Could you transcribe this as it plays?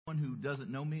Who doesn't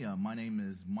know me, my name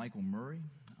is Michael Murray.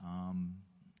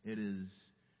 It is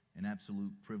an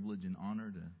absolute privilege and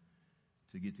honor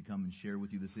to get to come and share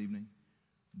with you this evening.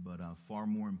 But far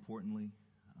more importantly,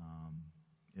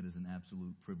 it is an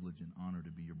absolute privilege and honor to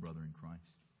be your brother in Christ.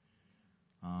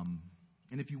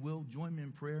 And if you will, join me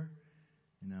in prayer,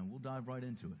 and we'll dive right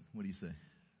into it. What do you say?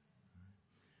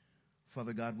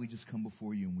 Father God, we just come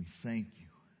before you and we thank you.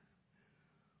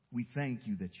 We thank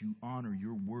you that you honor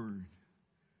your word,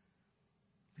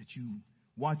 that you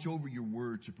watch over your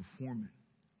word to perform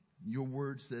it. Your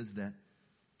word says that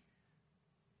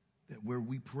where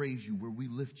we praise you, where we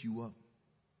lift you up,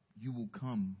 you will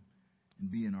come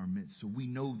and be in our midst. So we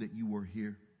know that you are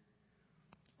here.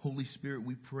 Holy Spirit,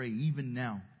 we pray even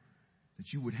now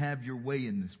that you would have your way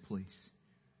in this place.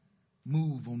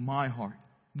 Move on my heart.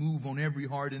 Move on every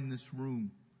heart in this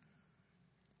room.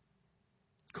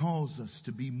 Cause us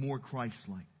to be more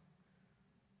Christ-like.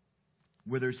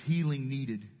 Where there's healing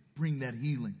needed, bring that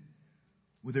healing.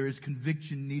 Where there is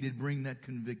conviction needed, bring that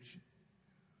conviction.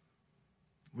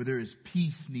 Where there is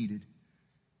peace needed,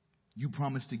 you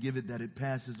promise to give it that it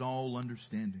passes all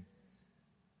understanding.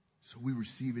 So we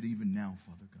receive it even now,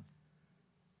 Father God.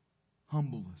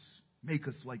 Humble us. Make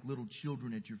us like little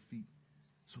children at your feet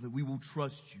so that we will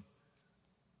trust you.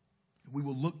 We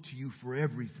will look to you for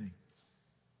everything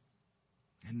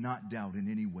and not doubt in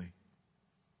any way.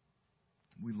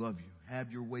 We love you.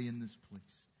 Have your way in this place.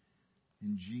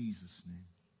 In Jesus' name.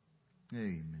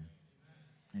 Amen.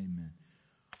 Amen.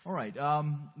 All right.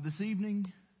 This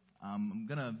evening, I'm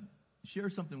going to share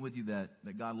something with you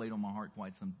that God laid on my heart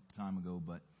quite some time ago.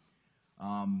 But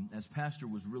as pastor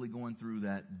was really going through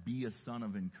that be a son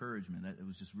of encouragement, it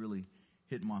was just really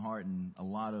hitting my heart. And a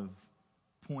lot of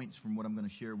points from what I'm going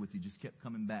to share with you just kept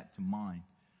coming back to mind.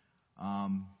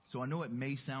 So I know it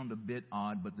may sound a bit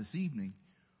odd, but this evening,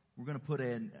 we're going to put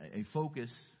a focus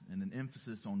and an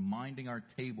emphasis on minding our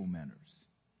table manners.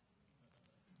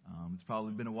 It's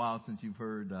probably been a while since you've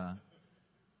heard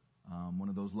one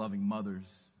of those loving mothers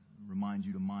remind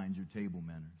you to mind your table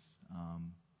manners.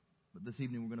 But this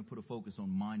evening, we're going to put a focus on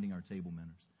minding our table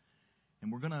manners.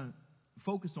 And we're going to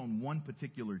focus on one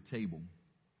particular table.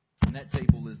 And that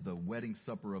table is the wedding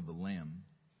supper of the Lamb.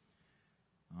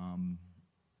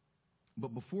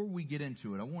 But before we get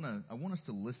into it, I want us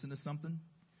to listen to something.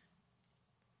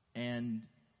 And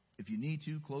if you need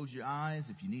to, close your eyes.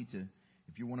 If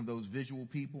you're one of those visual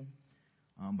people.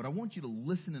 But I want you to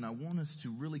listen, and I want us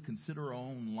to really consider our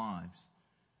own lives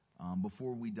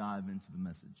before we dive into the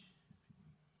message.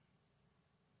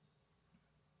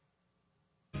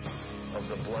 Of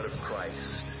the blood of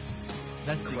Christ.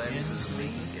 That's the cleanses end. me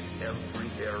in every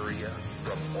area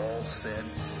from all sin.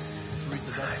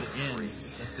 Teresa, that's the end.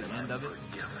 That's the end of it.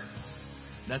 Forgiven.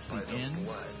 That's By the end.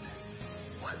 blood.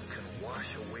 What can wash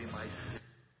away my sin?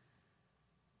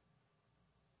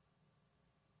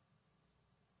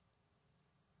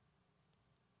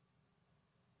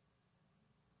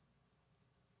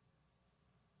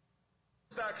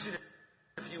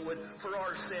 If you would, for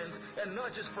our sins, and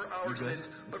not just for our sins,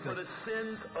 but for the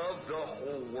sins of the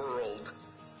whole world.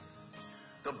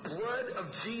 The blood of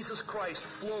Jesus Christ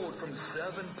flowed from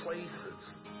 7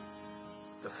 places.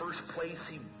 The first place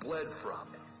he bled from,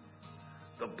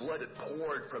 the blood that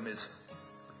poured from his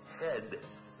head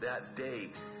that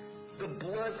day. The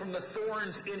blood from the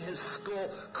thorns in his skull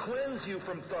cleanse you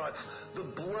from thoughts. The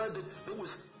blood that was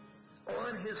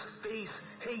on his face,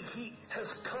 hey, he has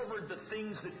covered the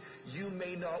things that you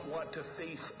may not want to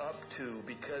face up to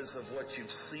because of what you've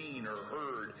seen or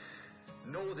heard.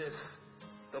 Know this,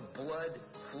 the blood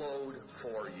flowed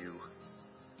for you.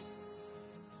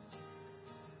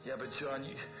 Yeah, but John,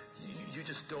 you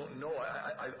just don't know.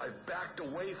 I've backed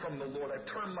away from the Lord. I've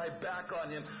turned my back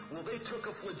on him. Well, they took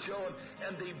a flagellum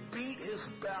and they beat his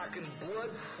back, and blood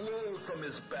flowed from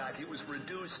his back. It was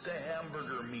reduced to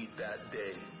hamburger meat that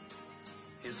day.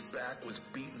 His back was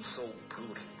beaten so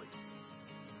brutally.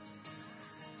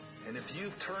 And if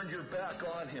you've turned your back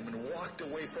on him and walked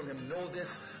away from him, know this,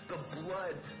 the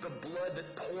blood that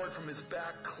poured from his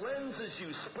back cleanses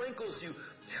you, sprinkles you.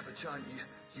 Yeah, but John,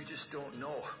 you just don't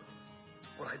know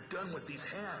what I've done with these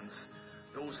hands.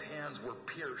 Those hands were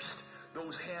pierced.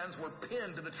 Those hands were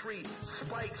pinned to the tree.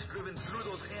 Spikes driven through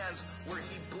those hands where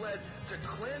he bled to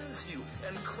cleanse you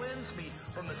and cleanse me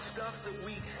from the stuff that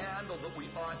we handle that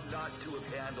we ought not to have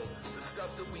handled. The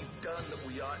stuff that we've done that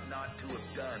we ought not to have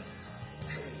done.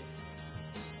 Hey,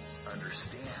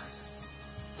 understand.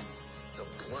 The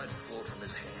blood flowed from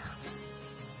his hand.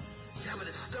 Yeah, but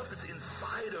it's stuff that's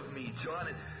inside of me,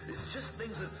 John. It's just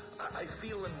things that I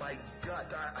feel in my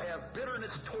gut. I have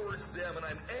bitterness towards them, and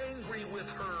I'm angry with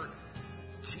her.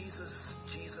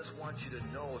 Jesus wants you to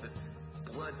know that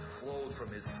blood flowed from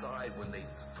his side when they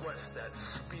thrust that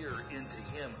spear into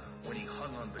him when he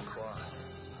hung on the cross.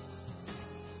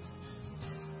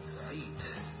 Feet,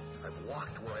 I've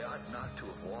walked where I ought not to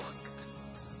have walked.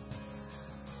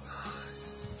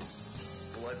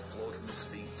 Blood flowed from his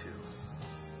feet too.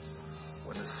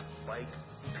 When the spike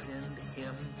pinned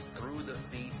him through the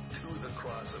feet to the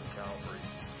cross of Calvary.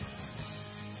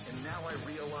 And now I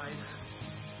realize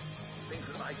things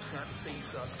that I can't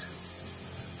face up to.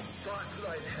 Thoughts that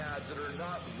I've had that are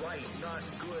not right, not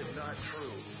good, not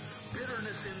true.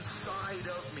 Bitterness inside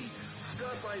of me.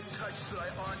 Stuff I've touched that I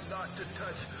ought not to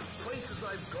touch. Places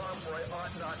I've gone where I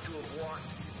ought not to have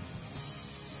walked.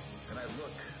 And I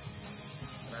look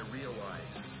and I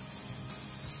realize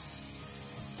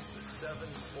the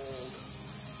sevenfold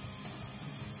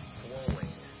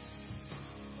flowing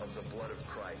of the blood of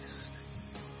Christ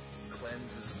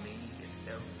cleanses me in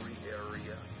every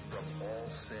area from all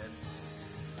sin.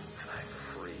 And I'm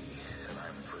free and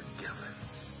I'm forgiven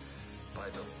by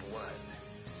the blood.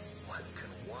 What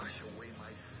can wash away my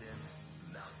sin?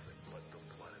 Nothing but the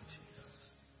blood of Jesus.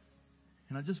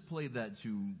 And I just played that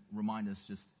to remind us,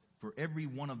 just for every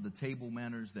one of the table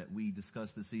manners that we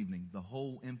discussed this evening, the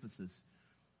whole emphasis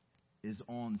is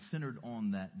centered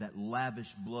on that lavish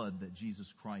blood that Jesus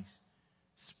Christ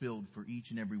spilled for each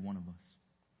and every one of us.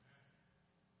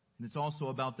 And it's also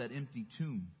about that empty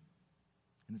tomb.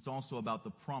 And it's also about the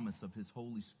promise of his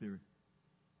Holy Spirit.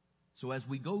 So as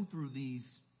we go through these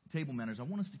table manners, I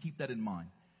want us to keep that in mind.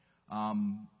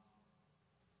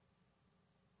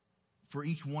 For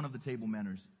each one of the table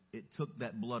manners, it took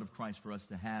that blood of Christ for us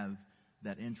to have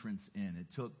that entrance in. It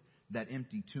took that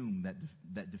empty tomb,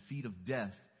 that defeat of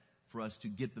death, for us to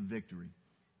get the victory.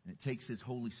 And it takes his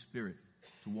Holy Spirit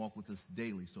to walk with us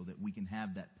daily so that we can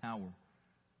have that power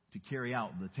to carry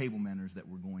out the table manners that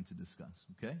we're going to discuss.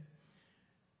 Okay?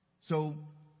 So,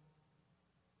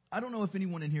 I don't know if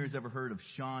anyone in here has ever heard of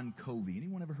Sean Covey.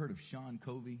 Anyone ever heard of Sean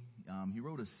Covey? He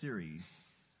wrote a series,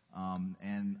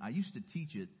 and I used to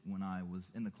teach it when I was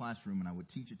in the classroom, and I would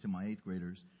teach it to my 8th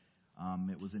graders.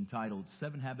 It was entitled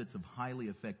 7 Habits of Highly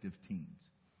Effective Teens.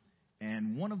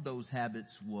 And one of those habits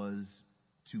was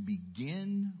to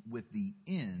begin with the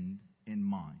end in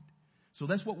mind. So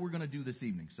that's what we're going to do this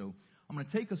evening. So I'm going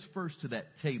to take us first to that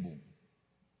table.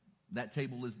 That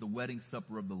table is the wedding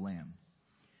supper of the Lamb.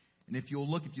 And if you'll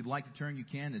look, if you'd like to turn, you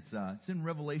can. It's in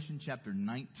Revelation chapter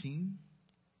 19.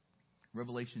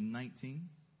 Revelation 19.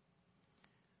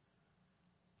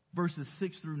 Verses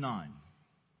 6 through 9.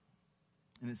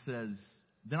 And it says,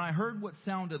 "Then I heard what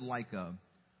sounded like a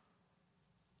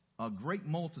great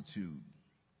multitude,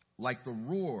 like the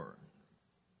roar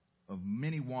of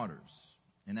many waters,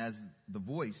 and as the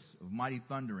voice of mighty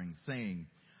thundering, saying,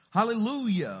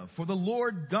 Hallelujah, for the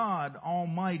Lord God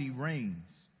Almighty reigns.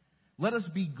 Let us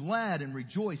be glad and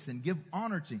rejoice and give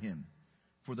honor to him,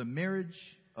 for the marriage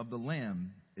of the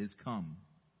Lamb is come,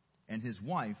 and his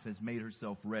wife has made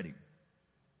herself ready.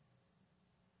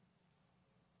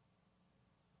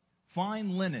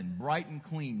 Fine linen, bright and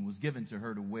clean, was given to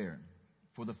her to wear,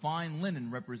 for the fine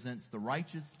linen represents the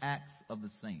righteous acts of the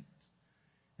saints.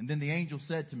 And then the angel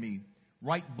said to me,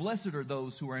 Right, blessed are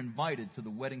those who are invited to the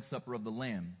wedding supper of the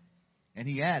Lamb. And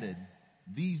he added,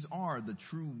 These are the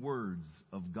true words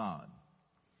of God.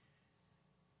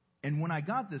 And when I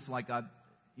got this, I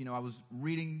was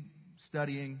reading,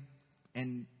 studying,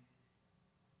 and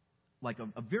like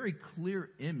a very clear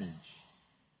image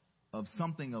of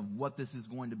something of what this is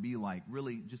going to be like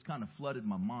really just kind of flooded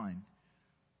my mind.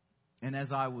 And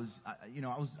as I was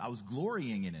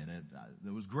glorying in it.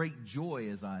 There was great joy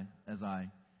as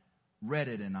I read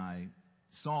it and I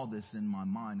saw this in my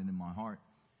mind and in my heart.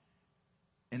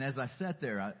 And as I sat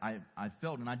there, I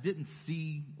felt, and I didn't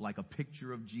see like a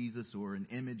picture of Jesus or an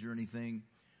image or anything,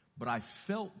 but I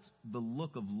felt the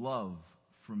look of love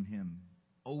from him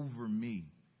over me.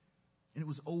 And it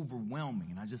was overwhelming.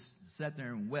 And I just sat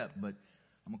there and wept. But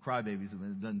I'm a crybaby, so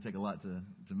it doesn't take a lot to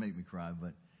make me cry.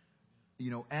 But,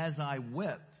 as I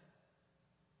wept,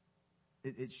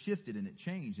 it shifted and it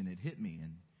changed and it hit me.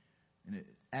 And it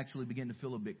actually began to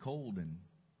feel a bit cold.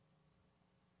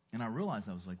 And I realized,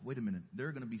 I was like, wait a minute. There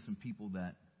are going to be some people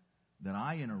that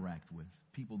I interact with,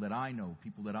 people that I know,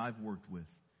 people that I've worked with,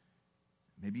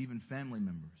 maybe even family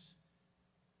members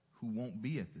who won't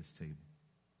be at this table.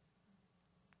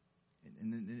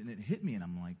 And it hit me, and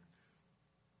I'm like,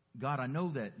 God, I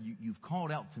know that you've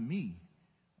called out to me.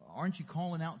 Aren't you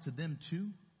calling out to them too?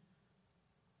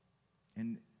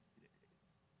 And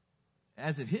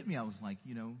as it hit me, I was like,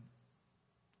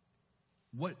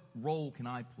 what role can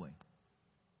I play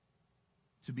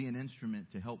to be an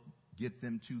instrument to help get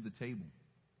them to the table?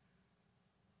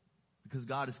 Because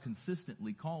God is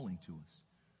consistently calling to us.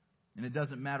 And it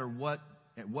doesn't matter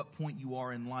at what point you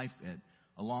are in life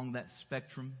along that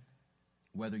spectrum,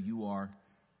 whether you are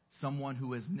someone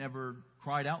who has never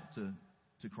cried out to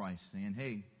Christ saying,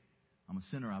 hey, I'm a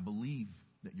sinner. I believe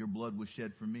that your blood was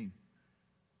shed for me.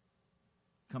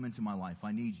 Come into my life.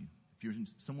 I need you. If you're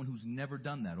someone who's never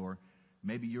done that, or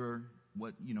maybe you're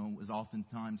what is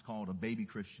oftentimes called a baby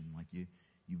Christian, like you've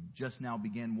just now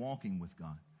began walking with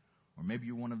God. Or maybe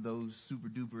you're one of those super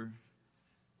duper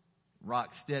rock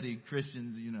steady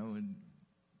Christians, and you're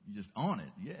just on it.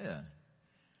 Yeah.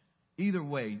 Either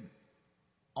way,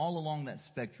 all along that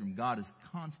spectrum, God is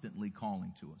constantly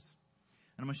calling to us.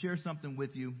 And I'm going to share something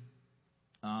with you.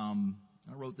 I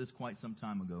wrote this quite some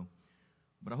time ago,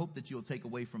 but I hope that you'll take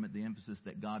away from it the emphasis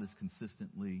that God is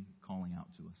consistently calling out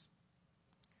to us.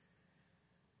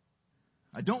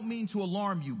 I don't mean to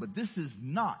alarm you, but this is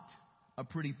not a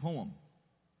pretty poem.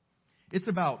 It's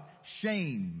about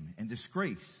shame and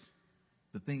disgrace,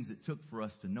 the things it took for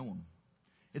us to know Him.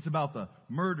 It's about the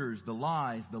murders, the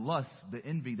lies, the lusts, the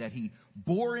envy that He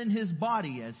bore in His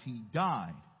body as He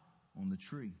died on the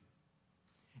tree.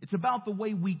 It's about the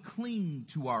way we cling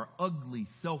to our ugly,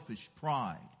 selfish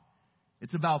pride.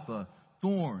 It's about the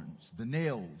thorns, the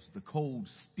nails, the cold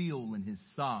steel in His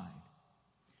side.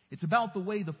 It's about the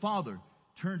way the Father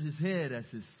turned His head as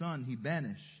His Son He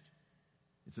banished.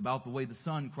 It's about the way the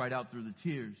Son cried out through the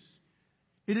tears,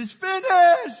 "It is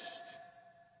finished!"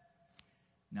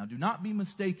 Now do not be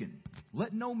mistaken.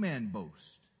 Let no man boast.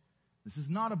 This is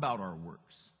not about our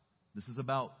works. This is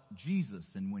about Jesus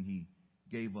and when He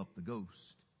gave up the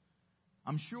ghost.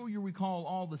 I'm sure you recall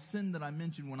all the sin that I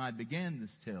mentioned when I began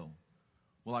this tale.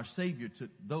 Well, our Savior took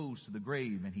those to the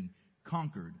grave and He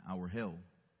conquered our hell.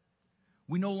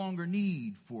 We no longer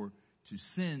need to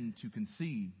sin to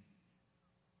conceive.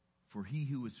 For he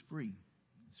who is free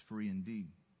indeed.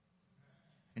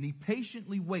 And He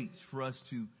patiently waits for us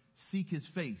to seek His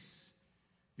face,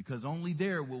 because only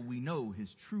there will we know His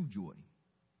true joy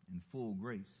and full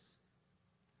grace.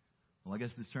 Well, I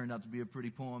guess this turned out to be a pretty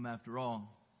poem after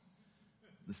all.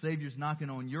 The Savior's knocking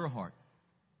on your heart.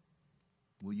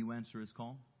 Will you answer His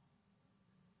call?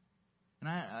 And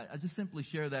I just simply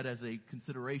share that as a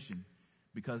consideration,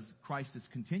 because Christ is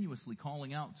continuously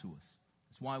calling out to us.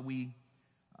 That's why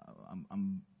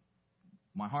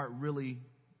my heart really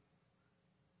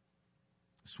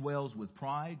swells with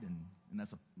pride, and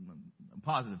that's a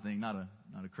positive thing, not a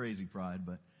crazy pride,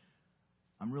 but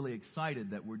I'm really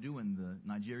excited that we're doing the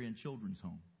Nigerian Children's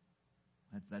Home.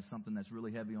 That's something that's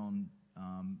really heavy on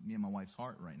me and my wife's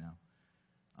heart right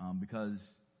now, because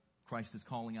Christ is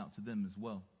calling out to them as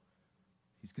well.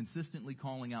 He's consistently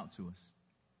calling out to us.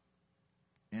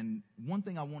 And one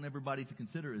thing I want everybody to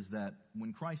consider is that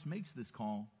when Christ makes this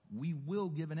call, we will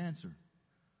give an answer.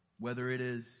 Whether it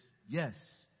is, yes,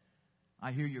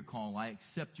 I hear your call, I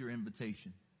accept your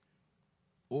invitation.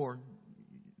 Or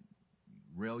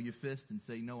rail your fist and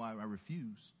say, no, I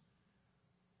refuse.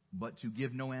 But to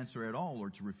give no answer at all or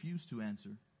to refuse to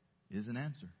answer is an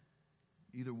answer.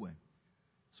 Either way.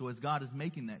 So as God is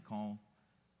making that call,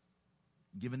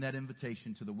 giving that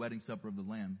invitation to the wedding supper of the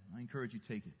Lamb, I encourage you to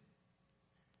take it.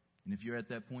 And if you're at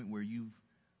that point where you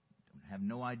have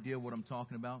no idea what I'm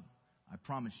talking about, I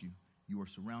promise you, you are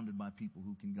surrounded by people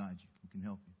who can guide you, who can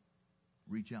help you.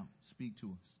 Reach out, speak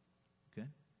to us. Okay?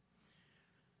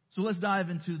 So let's dive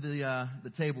into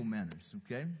the table manners.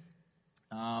 Okay?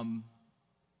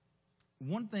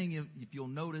 One thing, if you'll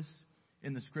notice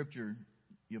in the Scripture,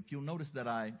 if you'll notice that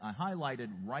I highlighted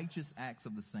righteous acts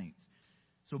of the saints.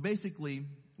 So basically,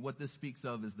 what this speaks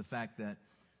of is the fact that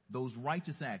those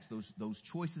righteous acts, those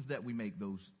choices that we make,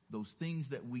 those things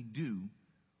that we do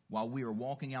while we are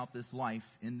walking out this life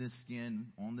in this skin,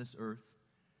 on this earth,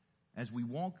 as we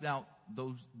walk out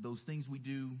those things we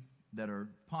do that are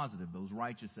positive, those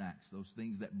righteous acts, those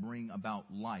things that bring about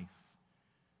life,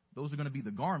 those are going to be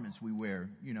the garments we wear,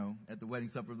 at the wedding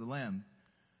supper of the Lamb.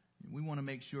 We want to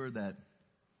make sure that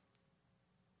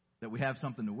we have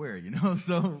something to wear,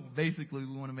 So basically,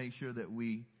 we want to make sure that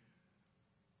we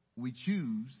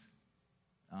choose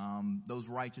those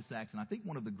righteous acts. And I think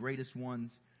one of the greatest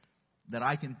ones that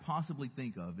I can possibly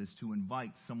think of is to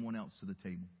invite someone else to the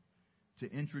table,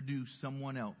 to introduce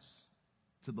someone else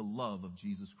to the love of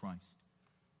Jesus Christ.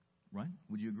 Right?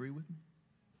 Would you agree with me?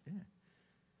 Yeah.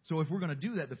 So if we're going to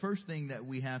do that, the first thing that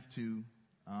we have to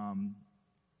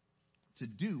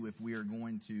do if we are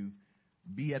going to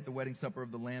be at the wedding supper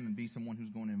of the Lamb and be someone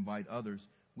who's going to invite others,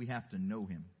 we have to know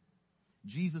Him.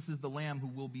 Jesus is the Lamb who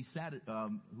will be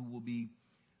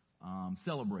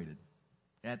celebrated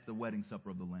at the wedding supper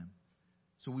of the Lamb.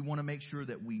 So we want to make sure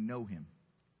that we know Him.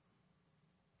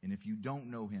 And if you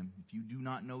don't know him, if you do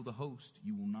not know the host,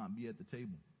 you will not be at the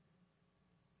table.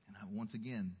 And once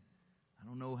again, I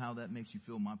don't know how that makes you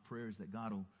feel. My prayer is that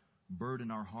God will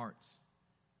burden our hearts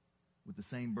with the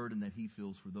same burden that he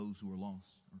feels for those who are lost,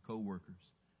 our co-workers,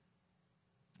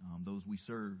 those we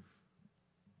serve,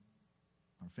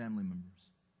 our family members.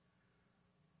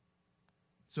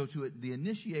 So to the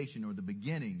initiation or the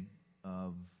beginning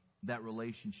of that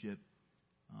relationship,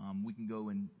 we can go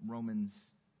in Romans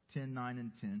 10:9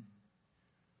 and 10.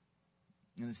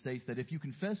 And it states that if you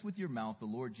confess with your mouth the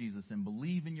Lord Jesus and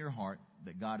believe in your heart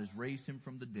that God has raised him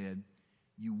from the dead,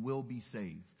 you will be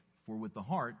saved. For with the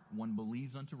heart one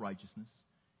believes unto righteousness,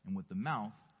 and with the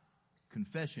mouth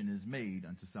confession is made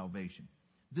unto salvation.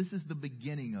 This is the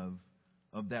beginning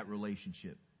of that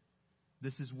relationship.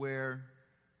 This is where,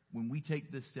 when we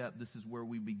take this step, this is where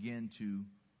we begin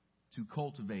to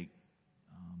cultivate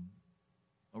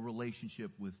a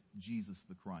relationship with Jesus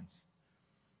the Christ.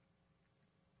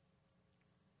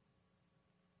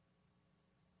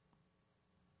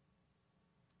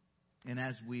 And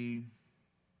as we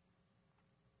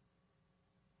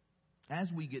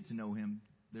get to know him,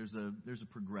 there's a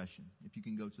progression. If you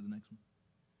can go to the next one.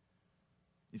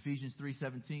 Ephesians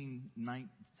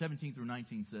 3:17 through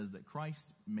 19 says that Christ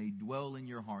may dwell in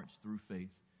your hearts through faith,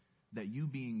 that you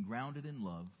being grounded in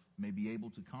love may be able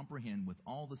to comprehend with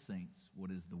all the saints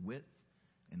what is the width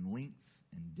and length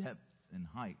and depth and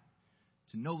height,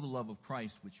 to know the love of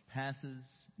Christ which passes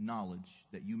knowledge,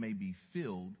 that you may be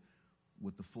filled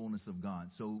with the fullness of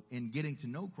God. So in getting to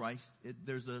know Christ,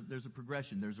 there's a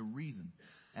progression. There's a reason.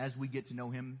 As we get to know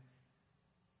him,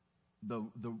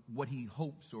 what he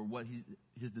hopes or what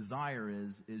his desire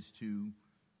is to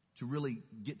really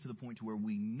get to the point to where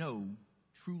we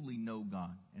truly know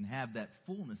God and have that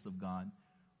fullness of God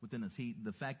within us.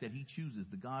 The fact that he chooses,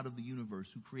 the God of the universe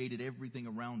who created everything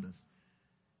around us,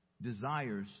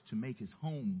 desires to make his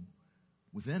home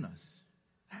within us.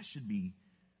 That should be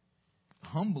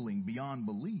humbling beyond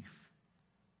belief.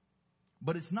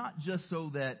 But it's not just so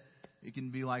that it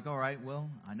can be like, all right, well,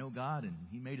 I know God and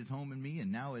he made his home in me,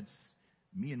 and now it's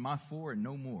me and my four and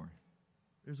no more.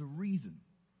 There's a reason.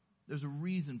 There's a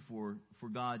reason for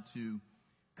God to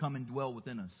come and dwell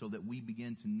within us so that we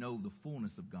begin to know the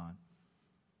fullness of God.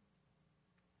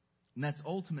 And that's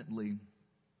ultimately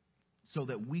so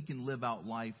that we can live out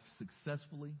life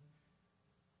successfully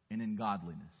and in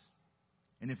godliness.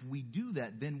 And if we do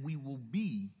that, then we will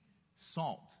be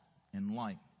salt and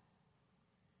light.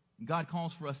 God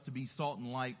calls for us to be salt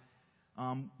and light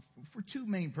for two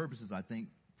main purposes, I think.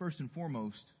 First and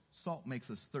foremost, salt makes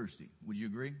us thirsty. Would you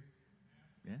agree?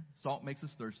 Yeah, salt makes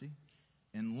us thirsty.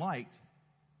 And light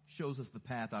shows us the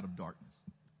path out of darkness.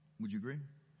 Would you agree?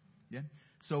 Yeah.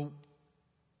 So,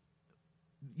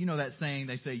 you know that saying,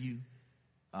 they say you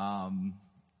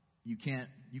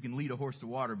can lead a horse to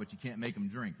water, but you can't make him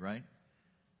drink, right?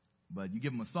 But you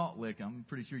give him a salt lick, I'm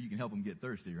pretty sure you can help him get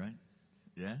thirsty, right?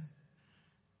 Yeah?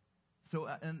 So,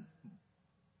 and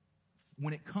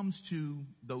when it comes to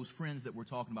those friends that we're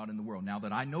talking about in the world, now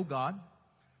that I know God,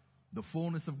 the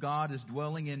fullness of God is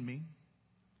dwelling in me,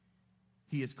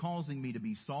 he is causing me to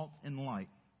be salt and light.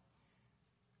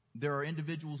 There are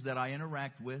individuals that I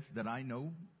interact with that I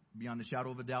know, beyond a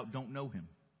shadow of a doubt, don't know him.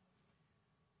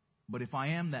 But if I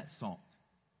am that salt,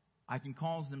 I can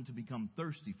cause them to become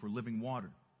thirsty for living water.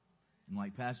 And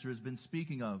like Pastor has been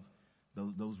speaking of,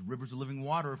 those rivers of living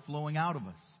water are flowing out of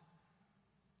us.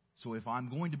 So if I'm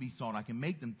going to be salt, I can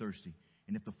make them thirsty.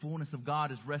 And if the fullness of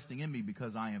God is resting in me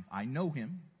because I know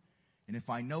him, and if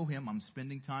I know him, I'm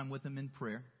spending time with him in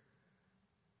prayer.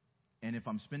 And if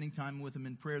I'm spending time with him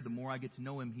in prayer, the more I get to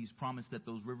know him, he's promised that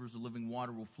those rivers of living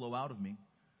water will flow out of me.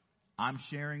 I'm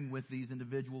sharing with these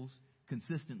individuals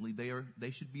consistently.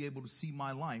 They should be able to see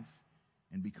my life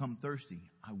and become thirsty.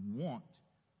 I want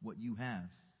what you have.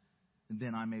 And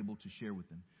then I'm able to share with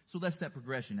them. So that's that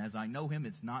progression. As I know him,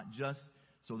 it's not just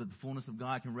so that the fullness of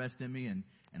God can rest in me and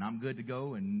I'm good to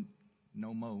go and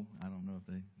no mo. I don't know if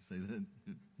they say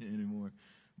that anymore.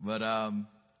 But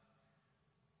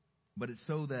it's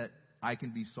so that I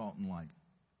can be salt and light.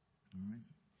 All right.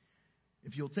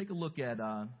 If you'll take a look at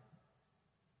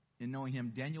in knowing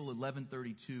him, Daniel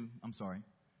 11:32. I'm sorry.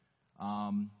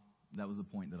 That was the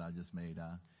point that I just made.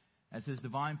 As his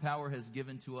divine power has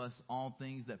given to us all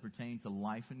things that pertain to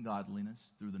life and godliness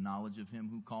through the knowledge of him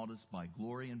who called us by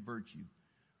glory and virtue,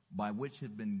 by which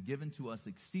have been given to us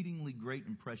exceedingly great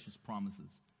and precious promises,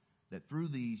 that through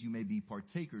these you may be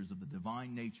partakers of the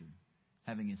divine nature,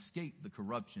 having escaped the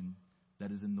corruption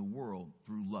that is in the world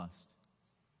through lust.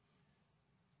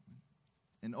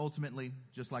 And ultimately,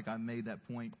 just like I made that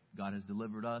point, God has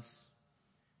delivered us.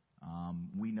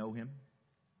 We know him.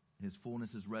 His fullness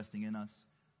is resting in us.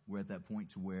 We're at that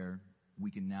point to where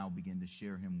we can now begin to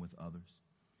share Him with others.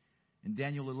 In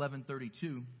Daniel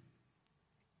 11:32,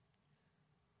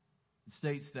 it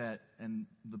states that, and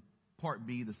the part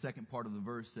B, the second part of the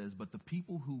verse says, "But the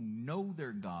people who know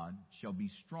their God shall be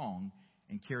strong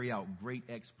and carry out great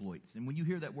exploits." And when you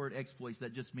hear that word exploits,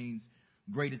 that just means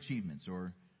great achievements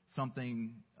or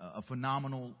something, a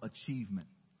phenomenal achievement.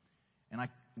 And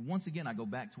once again, I go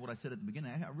back to what I said at the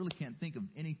beginning. I really can't think of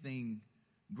anything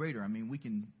greater. I mean, we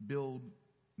can build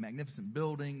magnificent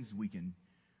buildings. We can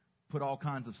put all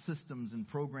kinds of systems and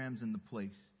programs into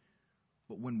place.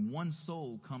 But when one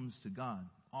soul comes to God,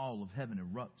 all of heaven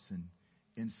erupts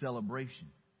in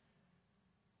celebration.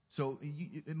 So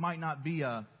it might not be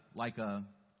like a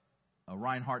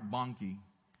Reinhard Bonnke,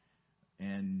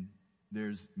 and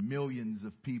there's millions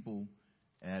of people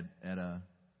at a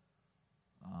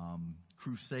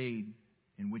crusade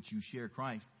in which you share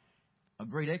Christ. A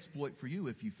great exploit for you,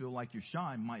 if you feel like you're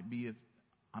shy, might be if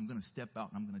I'm going to step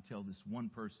out and I'm going to tell this one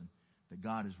person that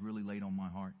God has really laid on my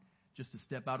heart. Just to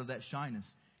step out of that shyness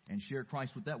and share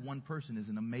Christ with that one person is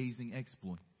an amazing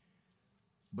exploit.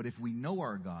 But if we know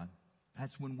our God,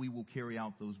 that's when we will carry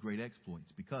out those great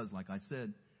exploits. Because, like I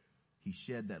said, He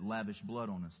shed that lavish blood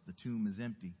on us. The tomb is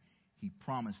empty. He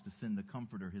promised to send the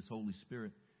Comforter, His Holy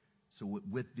Spirit. So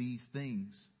with these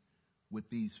things, with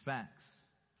these facts,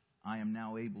 I am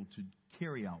now able to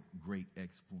carry out great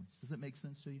exploits. Does that make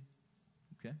sense to you?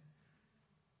 Okay.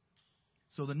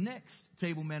 So the next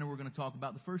table manner we're going to talk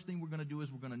about, the first thing we're going to do is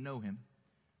we're going to know Him.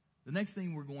 The next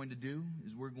thing we're going to do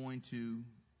is we're going to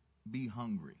be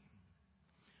hungry.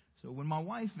 So when my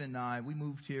wife and I, we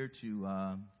moved here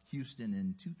to Houston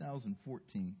in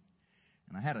 2014,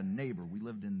 and I had a neighbor. We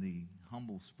lived in the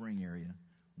Humble Spring area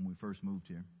when we first moved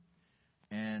here.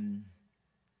 And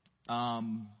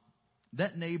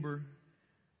that neighbor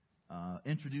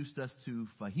introduced us to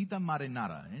fajita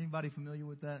marinara. Anybody familiar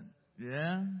with that?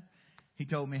 Yeah? He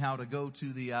told me how to go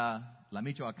to the La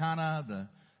Michoacana, the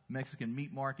Mexican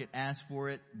meat market, ask for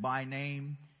it by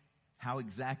name, how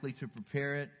exactly to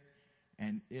prepare it,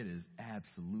 and it is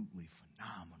absolutely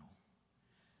phenomenal.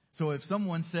 So if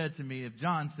someone said to me, if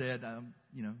John said,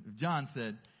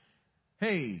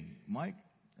 "Hey, Mike,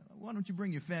 why don't you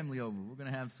bring your family over? We're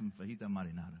going to have some fajita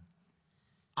marinara."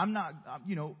 I'm not,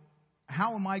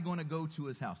 how am I going to go to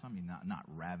his house? I mean, not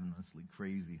ravenously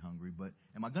crazy hungry, but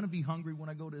am I going to be hungry when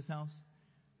I go to his house?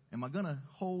 Am I going to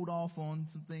hold off on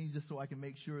some things just so I can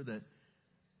make sure that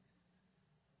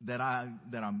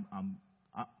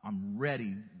I'm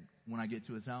ready when I get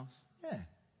to his house? Yeah,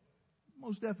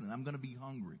 most definitely. I'm going to be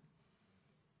hungry.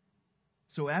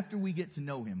 So after we get to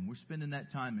know Him, we're spending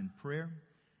that time in prayer.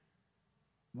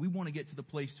 We want to get to the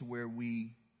place to where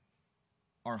we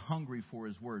are hungry for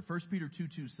His Word. 1 Peter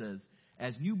 2:2 says,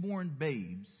 "As newborn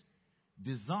babes,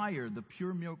 desire the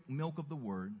pure milk of the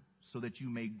Word, so that you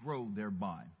may grow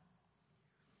thereby."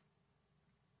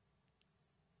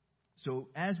 So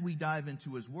as we dive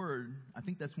into His Word, I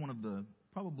think that's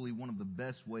probably one of the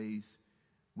best ways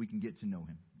we can get to know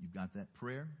Him. You've got that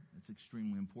prayer. That's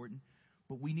extremely important.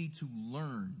 But we need to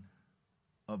learn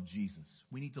of Jesus.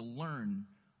 We need to learn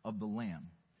of the Lamb.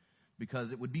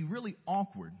 Because it would be really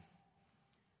awkward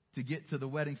to get to the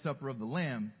wedding supper of the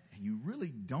Lamb and you really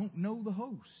don't know the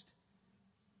host.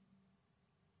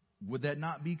 Would that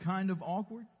not be kind of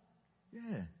awkward?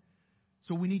 Yeah.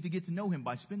 So we need to get to know Him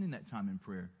by spending that time in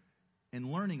prayer and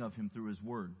learning of Him through His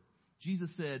Word. Jesus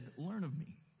said, "Learn of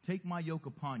me. Take my yoke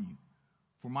upon you,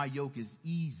 for my yoke is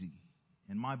easy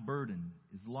and my burden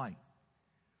is light."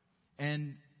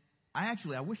 And I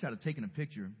wish I'd have taken a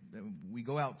picture. We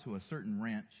go out to a certain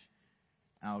ranch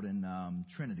out in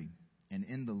Trinity, and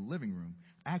in the living room,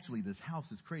 actually this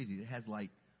house is crazy. It has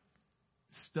like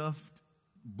stuffed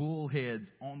bull heads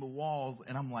on the walls,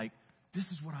 and I'm like,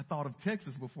 this is what I thought of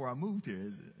Texas before I moved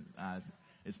here.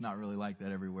 It's not really like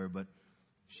that everywhere, but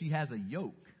she has a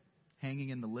yoke hanging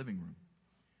in the living room.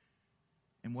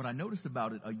 And what I noticed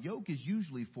about it, a yoke is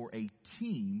usually for a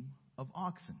team of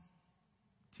oxen.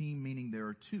 Team meaning there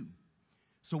are two.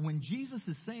 So when Jesus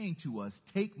is saying to us,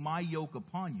 "Take my yoke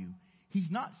upon you," He's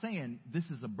not saying,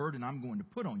 "This is a burden I'm going to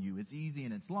put on you. It's easy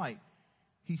and it's light."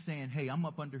 He's saying, "Hey, I'm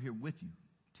up under here with you.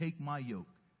 Take my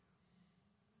yoke."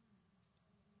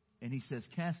 And He says,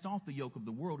 "Cast off the yoke of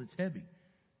the world. It's heavy."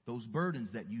 Those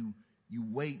burdens that you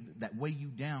weigh, that weigh you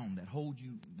down, that hold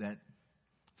you, that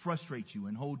frustrate you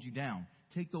and hold you down.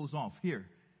 Take those off. Here,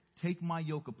 take my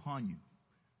yoke upon you.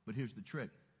 But here's the trick.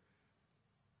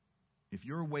 If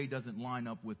your way doesn't line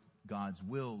up with God's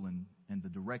will and the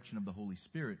direction of the Holy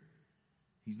Spirit,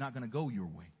 He's not going to go your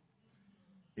way.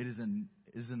 It is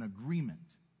an agreement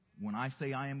when I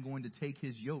say I am going to take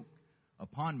his yoke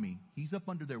upon me, he's up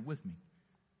under there with me.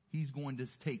 He's going to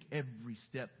take every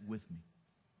step with me.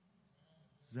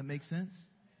 Does that make sense?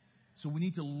 So we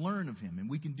need to learn of him, and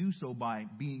we can do so by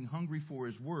being hungry for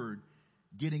his word,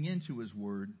 getting into his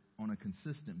word on a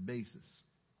consistent basis.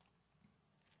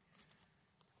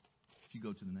 If you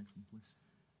go to the next one, please.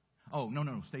 Oh,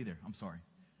 no, stay there. I'm sorry.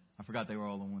 I forgot they were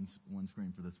all on one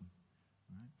screen for this one.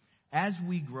 All right. As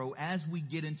we grow, as we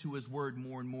get into his word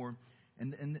more and more,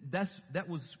 and that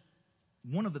was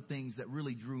one of the things that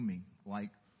really drew me. Like,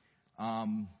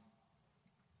 I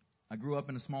grew up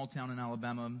in a small town in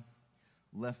Alabama,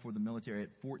 left for the military at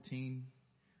 14.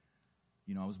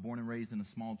 You know, I was born and raised in a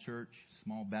small church,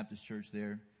 small Baptist church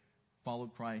there.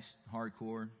 Followed Christ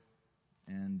hardcore.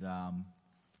 And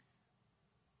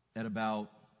at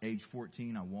about age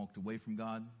 14, I walked away from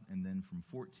God. And then from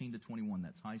 14 to 21,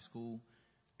 that's high school,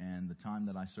 and the time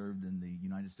that I served in the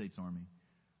United States Army,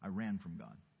 I ran from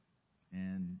God.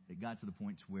 And it got to the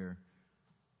point where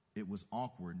it was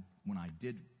awkward when I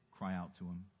did cry out to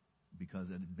him because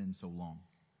it had been so long.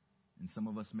 And some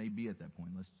of us may be at that point.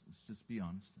 Let's just be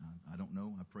honest. I don't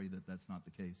know. I pray that that's not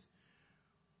the case.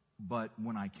 But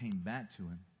when I came back to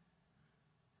him,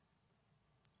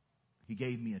 he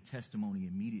gave me a testimony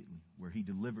immediately where he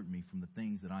delivered me from the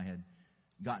things that I had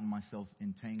gotten myself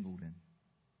entangled in.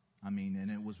 I mean, and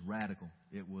it was radical.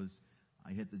 It was,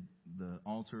 I hit the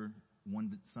altar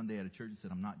one Sunday at a church and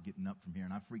said, I'm not getting up from here.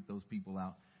 And I freaked those people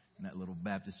out in that little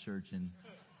Baptist church in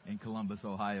Columbus,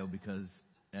 Ohio, because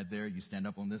at there you stand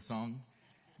up on this song,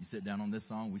 you sit down on this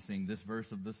song, we sing this verse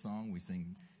of this song, we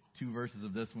sing 2 verses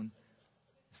of this one.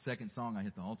 Second song, I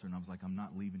hit the altar and I was like, I'm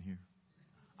not leaving here.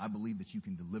 I believe that you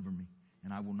can deliver me,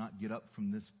 and I will not get up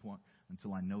from this point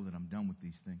until I know that I'm done with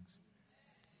these things.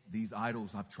 These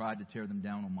idols, I've tried to tear them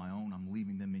down on my own. I'm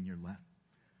leaving them in your lap.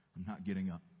 I'm not getting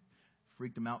up.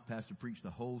 Freaked them out. Pastor preached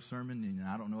the whole sermon, and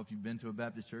I don't know if you've been to a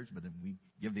Baptist church, but then we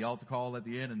give the altar call at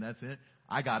the end, and that's it.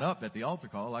 I got up at the altar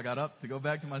call. I got up to go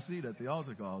back to my seat at the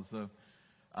altar call. So,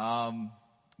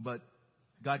 but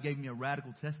God gave me a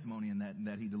radical testimony in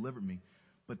that He delivered me.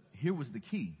 But here was the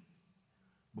key.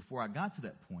 Before I got to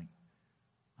that point,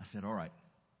 I said, all right,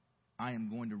 I am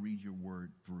going to read your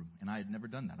word through. And I had never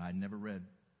done that. I had never read,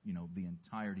 the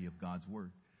entirety of God's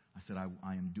word. I said,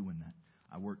 I am doing that.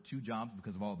 I worked 2 jobs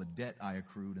because of all the debt I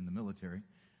accrued in the military.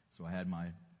 So I had my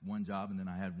one job, and then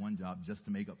I had one job just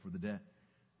to make up for the debt.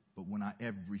 But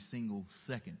every single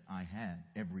second I had,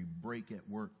 every break at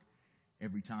work,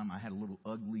 every time I had a little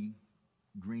ugly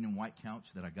green and white couch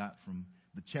that I got from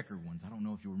the checker ones. I don't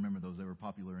know if you remember those. They were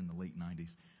popular in the late 90s.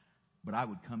 But I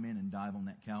would come in and dive on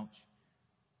that couch.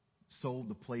 Sold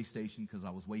the PlayStation because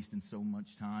I was wasting so much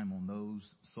time on those.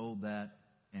 Sold that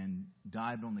and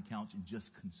dived on the couch and just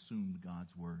consumed God's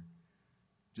word.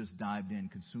 Just dived in,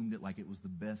 consumed it like it was the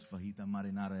best fajita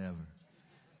marinara ever.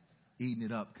 Eating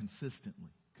it up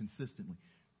consistently.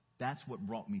 That's what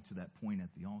brought me to that point at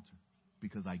the altar,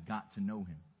 because I got to know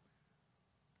Him.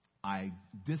 I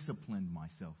disciplined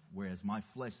myself, whereas my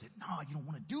flesh said, no, you don't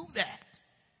want to do that.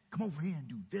 Come over here and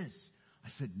do this. I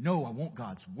said, no, I want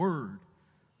God's word.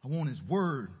 I want His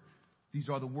word. These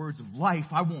are the words of life.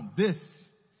 I want this.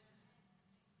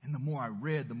 And the more I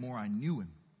read, the more I knew Him.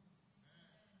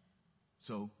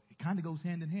 So it kind of goes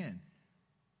hand in hand.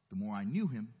 The more I knew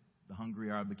Him, the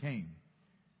hungrier I became.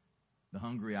 The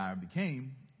hungrier I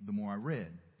became, the more I read.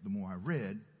 The more I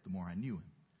read, the more I knew Him.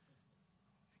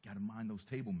 Got to mind those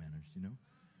table manners,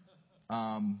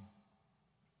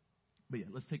 But yeah,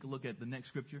 let's take a look at the next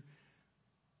scripture.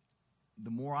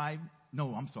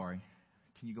 I'm sorry.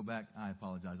 Can you go back? I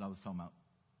apologize. I was talking about,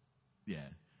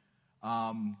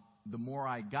 the more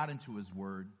I got into His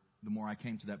word, the more I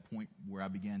came to that point where I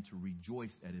began to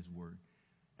rejoice at His word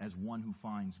as one who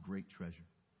finds great treasure.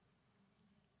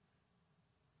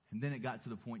 And then it got to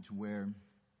the point to where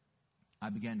I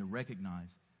began to recognize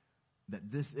that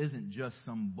this isn't just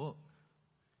some book,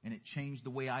 and it changed the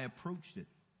way I approached it.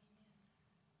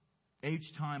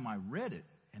 Each time I read it,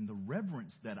 and the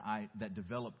reverence that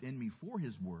developed in me for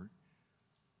His word,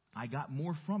 I got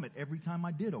more from it every time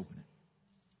I did open it.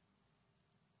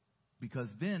 Because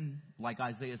then, like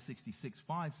Isaiah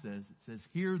 66:5 says, it says,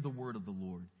 hear the word of the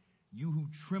Lord, you who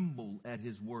tremble at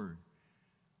His word.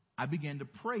 I began to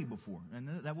pray before,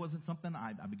 and that wasn't something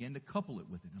I began to couple it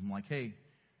with it. I'm like, hey,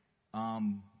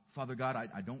 Father God,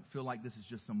 I don't feel like this is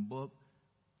just some book.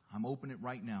 I'm opening it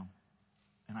right now,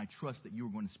 and I trust that you are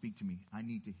going to speak to me. I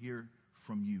need to hear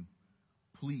from you.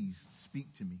 Please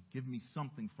speak to me. Give me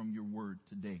something from your word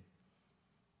today.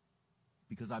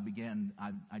 Because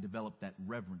I developed that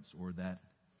reverence, or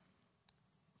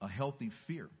a healthy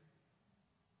fear,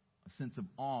 a sense of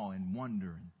awe and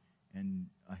wonder and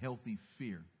a healthy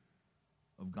fear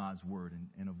of God's word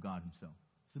and of God himself.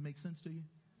 Does it make sense to you?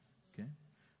 Okay.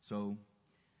 So,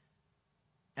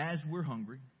 as we're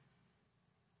hungry,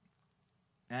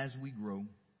 as we grow,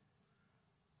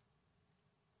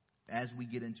 as we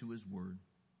get into his word,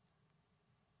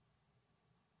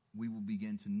 we will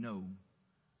begin to know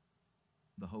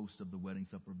the host of the wedding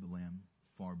supper of the Lamb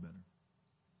far better.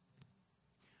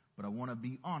 But I want to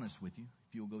be honest with you.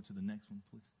 If you'll go to the next one,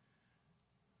 please.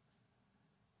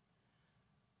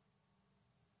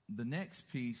 The next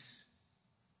piece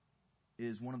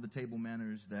is one of the table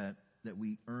manners that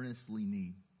we earnestly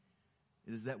need.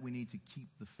 It is that we need to keep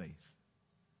the faith.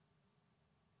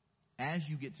 As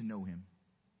you get to know him,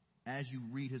 as you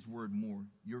read his word more,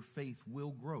 your faith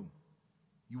will grow.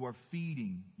 You are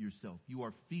feeding yourself. You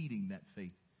are feeding that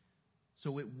faith.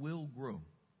 So it will grow.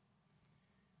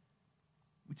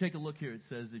 We take a look here. It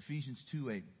says, Ephesians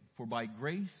 2:8, "For by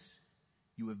grace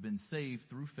you have been saved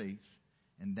through faith,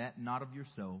 and that not of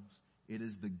yourselves. It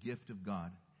is the gift of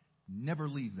God." Never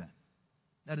leave that.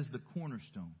 That is the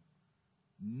cornerstone.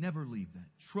 Never leave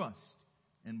that. Trust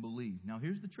and believe. Now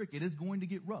here's the trick. It is going to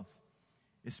get rough.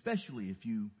 Especially if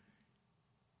you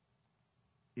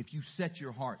set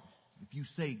your heart, if you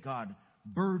say, "God,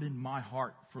 burden my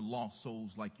heart for lost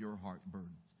souls like your heart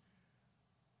burdens.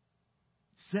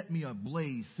 Set me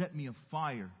ablaze, set me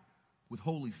afire with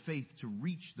holy faith to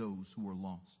reach those who are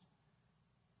lost."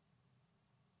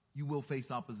 You will face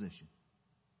opposition.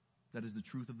 That is the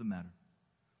truth of the matter.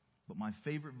 But my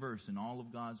favorite verse in all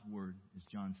of God's word is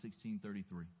John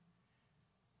 16:33.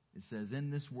 It says, "In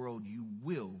this world you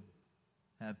will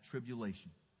have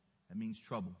tribulation." That means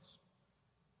troubles.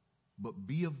 "But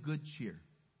be of good cheer.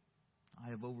 I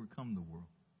have overcome the world."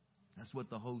 That's what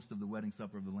the host of the wedding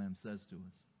supper of the Lamb says to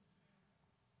us.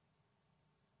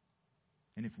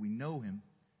 And if we know him,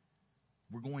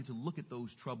 we're going to look at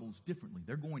those troubles differently.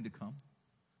 They're going to come,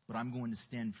 but I'm going to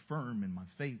stand firm in my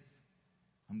faith.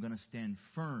 I'm going to stand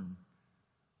firm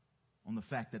on the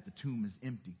fact that the tomb is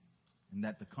empty and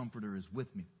that the Comforter is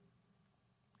with me.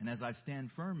 And as I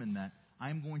stand firm in that, I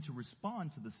am going to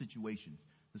respond to the situations,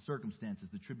 the circumstances,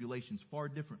 the tribulations far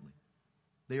differently.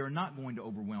 They are not going to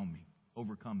overwhelm me,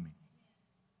 overcome me.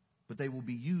 But they will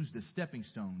be used as stepping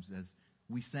stones, as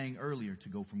we sang earlier, to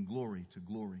go from glory to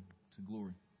glory to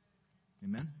glory.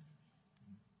 Amen?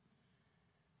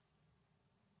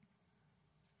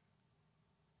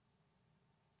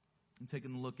 And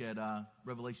taking a look at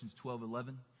Revelations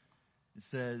 12:11, it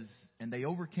says, "And they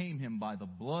overcame him by the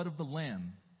blood of the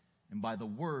Lamb and by the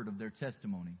word of their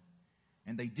testimony.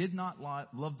 And they did not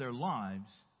love their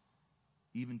lives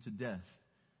even to death."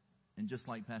 And just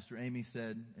like Pastor Amy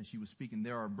said as she was speaking,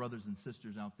 there are brothers and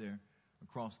sisters out there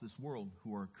across this world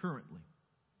who are currently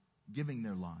giving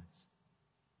their lives.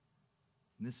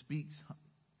 And this speaks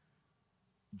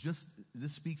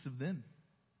of them.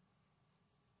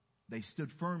 They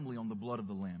stood firmly on the blood of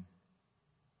the Lamb.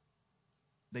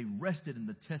 They rested in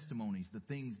the testimonies, the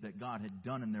things that God had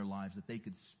done in their lives that they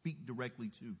could speak directly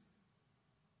to.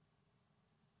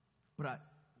 But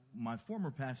my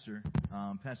former pastor,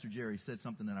 Pastor Jerry, said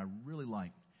something that I really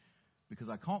liked, because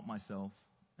I caught myself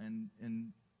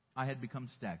and I had become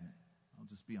stagnant. I'll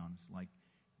just be honest. Like,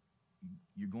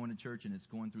 you're going to church and it's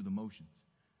going through the motions.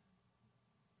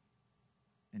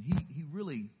 And he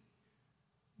really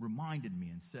reminded me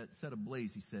and set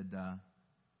ablaze. He said,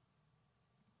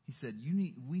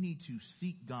 we need to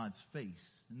seek God's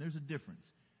face. And there's a difference.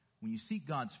 When you seek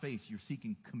God's face, you're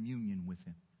seeking communion with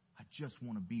him. I just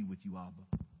want to be with you, Abba.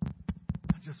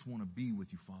 I just want to be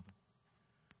with you, Father.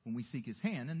 When we seek his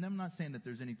hand, and I'm not saying that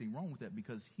there's anything wrong with that,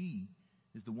 because he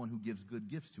is the one who gives good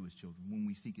gifts to his children. When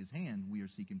we seek his hand, we are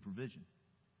seeking provision.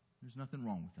 There's nothing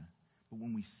wrong with that. But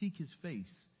when we seek his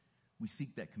face, we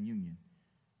seek that communion.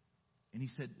 And he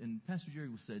said, and Pastor Jerry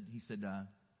said,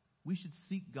 we should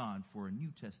seek God for a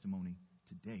new testimony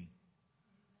today.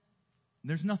 And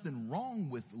there's nothing wrong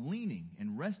with leaning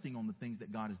and resting on the things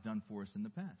that God has done for us in the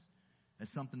past.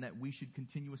 That's something that we should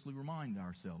continuously remind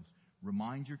ourselves.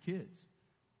 Remind your kids.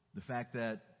 The fact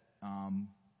that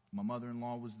my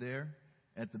mother-in-law was there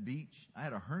at the beach. I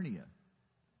had a hernia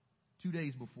 2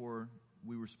 days before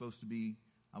I was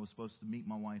supposed to meet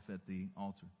my wife at the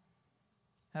altar.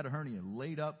 Had a hernia,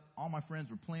 laid up. All my friends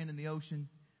were playing in the ocean.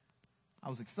 I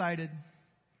was excited.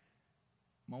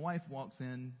 My wife walks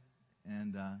in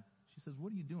and she says,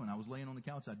 "What are you doing?" I was laying on the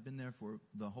couch. I'd been there for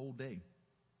the whole day.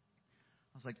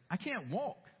 I was like, "I can't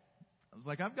walk." I was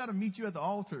like, "I've got to meet you at the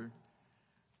altar.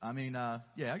 I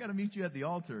got to meet you at the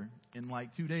altar in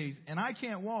like 2 days, and I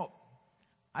can't walk.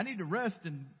 I need to rest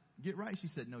and get right." She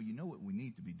said, "No, you know what we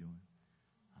need to be doing."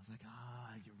 I was like,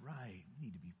 "You're right. We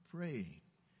need to be praying."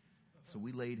 So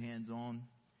we laid hands on,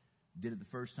 did it the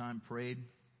first time, prayed.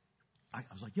 I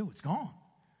was like, yo, it's gone.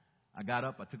 I got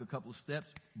up, I took a couple of steps,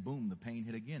 boom, the pain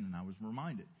hit again, and I was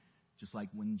reminded. Just like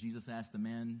when Jesus asked the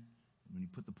man, when he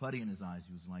put the putty in his eyes,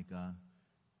 he was like,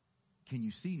 can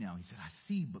you see now? He said, I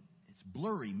see, but it's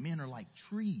blurry. Men are like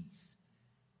trees.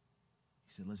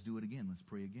 He said, let's do it again. Let's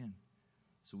pray again.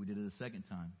 So we did it a second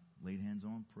time. Laid hands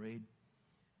on, prayed.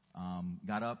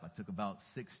 Got up. I took about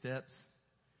 6 steps.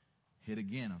 Hit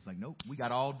again. I was like, nope, we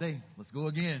got all day. Let's go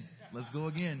again. Let's go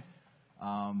again.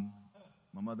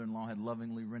 My mother-in-law had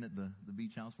lovingly rented the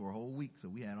beach house for a whole week, so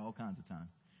we had all kinds of time.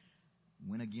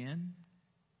 Went again.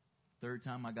 Third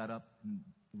time I got up, and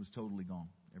it was totally gone.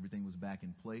 Everything was back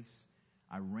in place.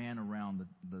 I ran around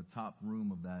the top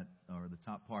room of that, or the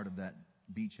top part of that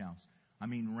beach house. I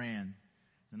mean, ran.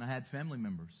 And I had family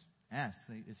members ask,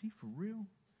 say, is he for real?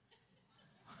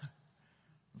 I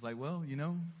was like, well,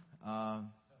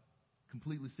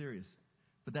 completely serious.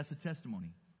 But that's a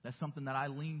testimony. That's something that I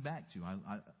lean back to.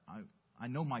 I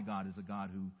know my God is a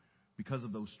God who, because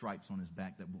of those stripes on his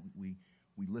back that we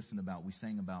listen about, we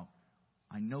sang about,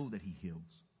 I know that he heals.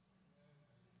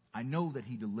 I know that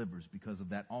he delivers because of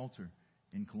that altar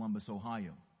in Columbus,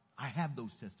 Ohio. I have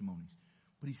those testimonies.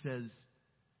 But he says,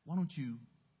 why don't you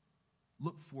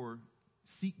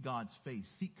seek God's face,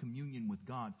 seek communion with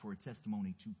God for a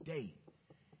testimony today.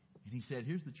 And he said,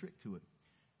 here's the trick to it.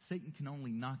 Satan can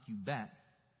only knock you back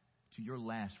to your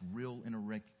last real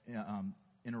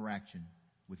interaction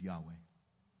with Yahweh.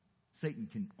 Satan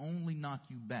can only knock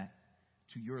you back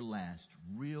to your last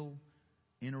real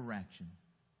interaction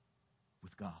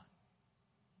with God.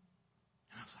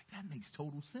 And I was like, that makes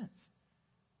total sense.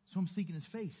 So I'm seeking his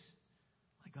face.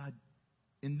 Like, God,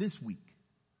 in this week,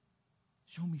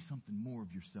 show me something more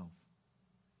of yourself.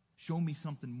 Show me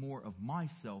something more of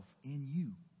myself in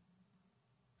you.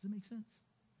 Does it make sense?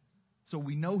 So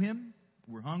we know him.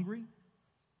 We're hungry.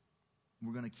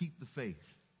 We're going to keep the faith.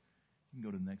 You can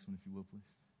go to the next one if you will, please.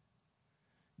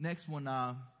 Next one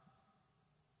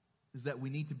is that we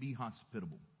need to be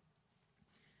hospitable.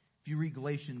 If you read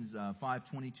Galatians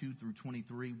 5:22 through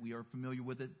 23, we are familiar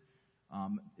with it.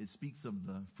 It speaks of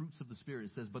the fruits of the Spirit.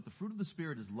 It says, but the fruit of the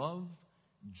Spirit is love,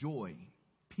 joy,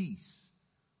 peace,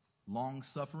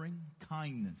 long-suffering,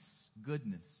 kindness,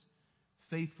 goodness,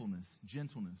 faithfulness,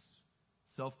 gentleness,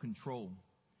 self-control.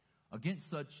 Against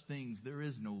such things there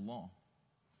is no law.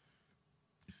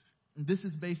 This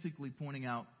is basically pointing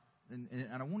out, and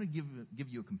I want to give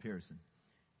you a comparison.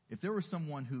 If there was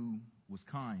someone who was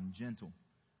kind, gentle,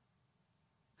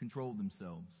 controlled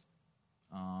themselves,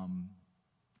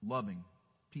 loving,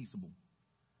 peaceable,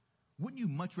 wouldn't you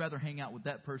much rather hang out with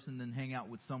that person than hang out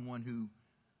with someone who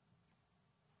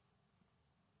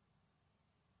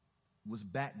was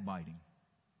backbiting,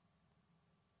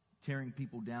 tearing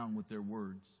people down with their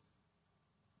words,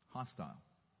 hostile?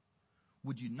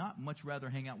 Would you not much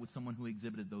rather hang out with someone who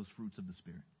exhibited those fruits of the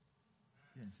Spirit?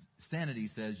 Yes. Sanity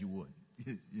says you would,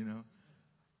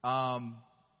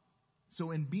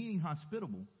 So in being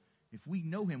hospitable, if we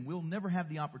know him, we'll never have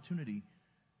the opportunity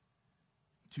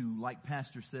to, like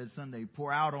Pastor said Sunday,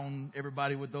 pour out on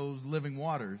everybody with those living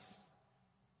waters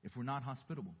if we're not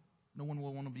hospitable. No one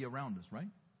will want to be around us, right?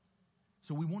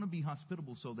 So we want to be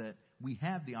hospitable so that we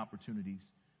have the opportunities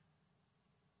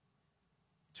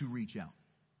to reach out.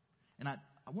 And I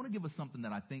want to give us something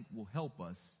that I think will help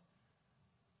us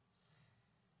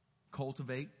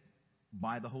cultivate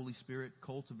by the Holy Spirit,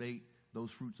 cultivate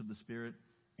those fruits of the Spirit,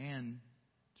 and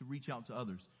to reach out to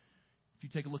others. If you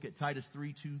take a look at Titus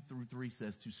 3:2-3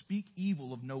 says, to speak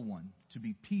evil of no one, to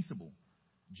be peaceable,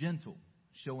 gentle,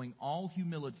 showing all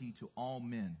humility to all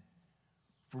men.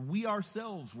 For we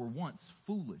ourselves were once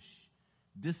foolish,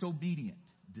 disobedient,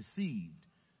 deceived,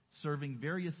 serving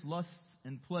various lusts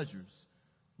and pleasures,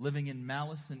 living in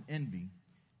malice and envy,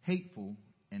 hateful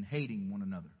and hating one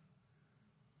another.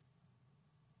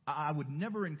 I would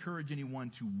never encourage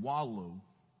anyone to wallow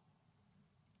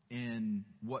in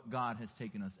what God has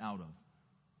taken us out of.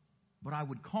 But I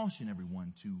would caution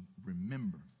everyone to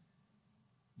remember.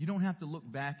 You don't have to look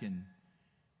back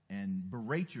and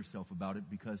berate yourself about it,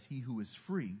 because he who is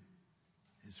free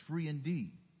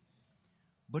indeed.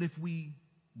 But if we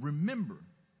remember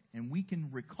and we can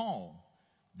recall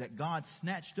that God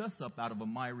snatched us up out of a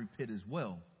miry pit as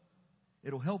well,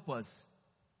 it'll help us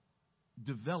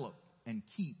develop and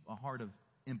keep a heart of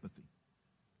empathy.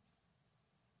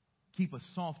 Keep a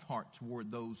soft heart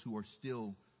toward those who are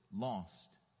still lost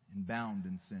and bound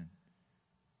in sin.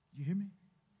 Do you hear me?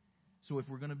 So if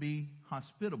we're going to be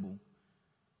hospitable,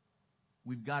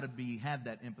 we've got to have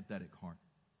that empathetic heart.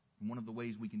 And one of the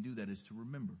ways we can do that is to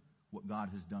remember what God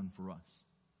has done for us.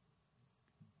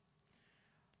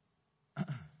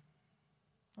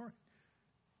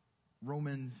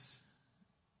 Romans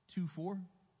 2:4.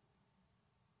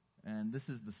 And this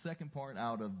is the second part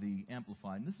out of the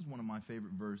Amplified. And this is one of my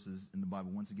favorite verses in the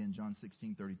Bible. Once again, John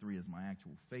 16:33 is my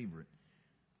actual favorite.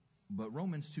 But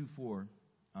Romans 2:4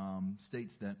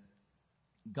 states that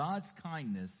God's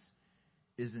kindness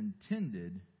is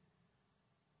intended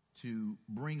to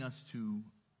bring us to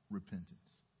repentance.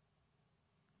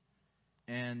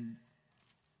 And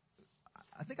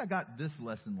I think I got this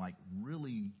lesson like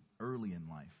really early in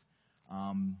life.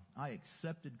 I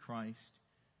accepted Christ.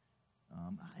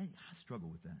 I struggle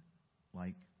with that.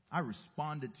 Like, I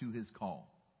responded to his call.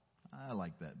 I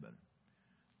like that better.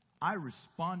 I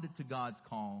responded to God's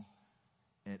call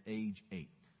at age 8.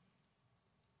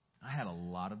 I had a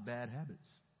lot of bad habits.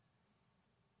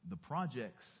 The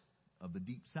projects of the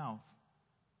Deep South,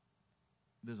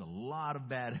 there's a lot of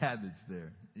bad habits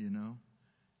there, you know,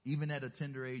 even at a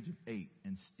tender age of 8,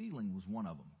 and stealing was one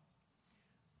of them.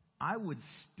 I would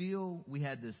steal. We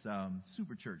had this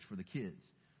super church for the kids,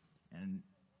 and,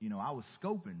 you know, I was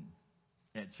scoping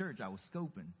at church. I was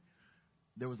scoping.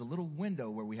 There was a little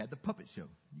window where we had the puppet show.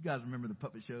 You guys remember the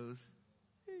puppet shows?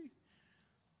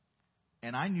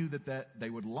 And I knew that they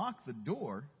would lock the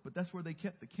door, but that's where they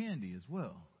kept the candy as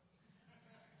well.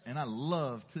 And I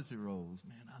love Tootsie Rolls,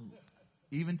 man.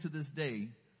 Even to this day,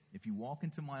 if you walk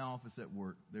into my office at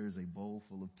work, there is a bowl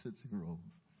full of Tootsie Rolls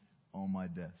on my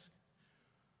desk.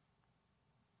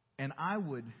 And I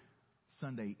would,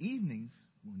 Sunday evenings,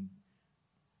 when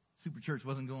Super Church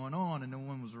wasn't going on and no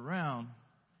one was around,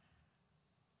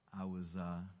 I was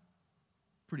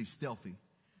pretty stealthy.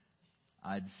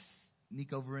 I'd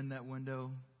sneak over in that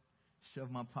window, shove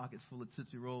my pockets full of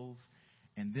Tootsie Rolls,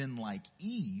 and then like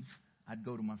Eve, I'd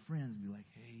go to my friends and be like,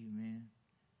 hey, man,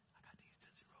 I got these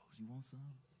Tootsie Rolls. You want some?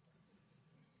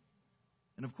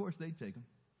 And of course, they'd take them.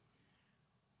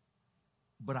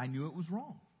 But I knew it was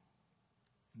wrong.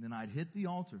 And then I'd hit the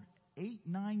altar, 8,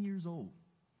 9 years old,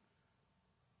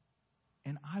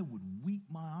 and I would weep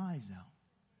my eyes out.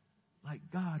 Like,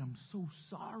 God, I'm so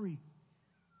sorry.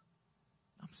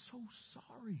 I'm so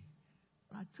sorry.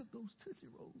 But I took those Tootsie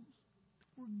Rolls.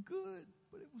 They were good,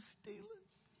 but it was stealing.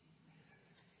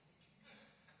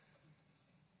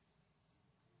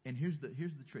 And here's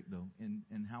the trick, though,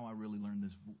 in how I really learned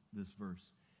this verse.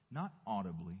 Not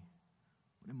audibly,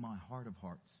 but in my heart of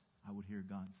hearts, I would hear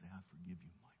God say, I forgive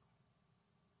you, Michael.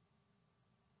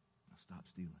 Now stop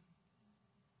stealing.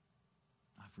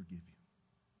 I forgive you.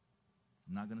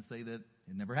 I'm not going to say that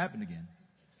it never happened again.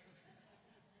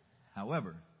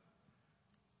 However,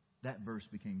 that verse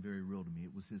became very real to me.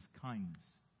 It was his kindness.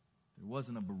 There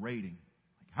wasn't a berating.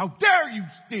 Like, how dare you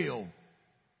steal?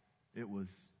 It was,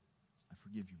 I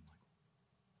forgive you, Michael.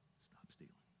 Stop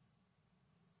stealing.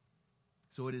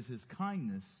 So it is his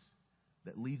kindness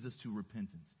that leads us to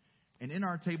repentance. And in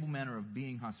our table manner of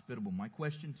being hospitable, my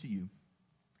question to you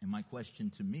and my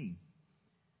question to me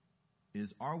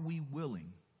is, are we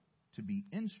willing to be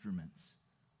instruments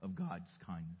of God's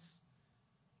kindness?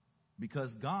 Because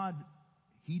God,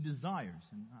 he desires,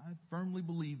 and I firmly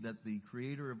believe that the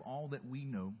creator of all that we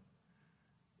know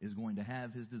is going to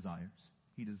have his desires.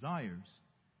 He desires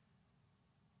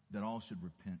that all should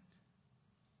repent.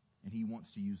 And he wants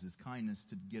to use his kindness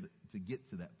to get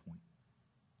to that point.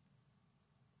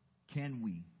 Can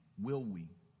we, will we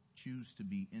choose to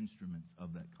be instruments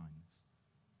of that kindness?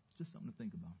 It's just something to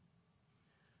think about.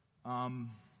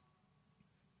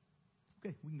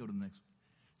 Okay, we can go to the next one.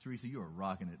 Teresa, you are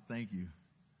rocking it. Thank you.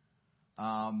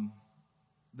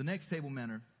 The next table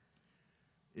manner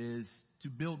is to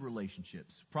build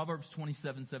relationships. Proverbs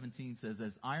 27:17 says,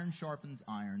 as iron sharpens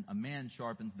iron, a man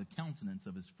sharpens the countenance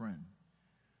of his friend.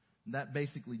 And that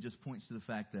basically just points to the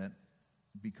fact that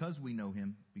because we know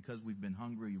him, because we've been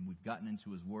hungry and we've gotten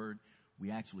into his word,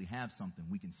 we actually have something.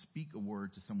 We can speak a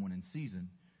word to someone in season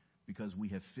because we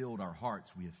have filled our hearts,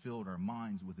 we have filled our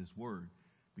minds with his word,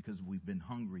 because we've been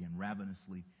hungry and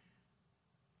ravenously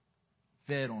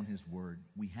fed on his word.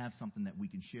 We have something that we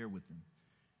can share with them.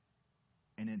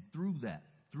 And then through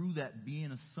that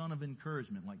being a son of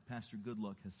encouragement, like Pastor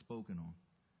Goodluck has spoken on,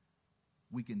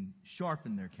 we can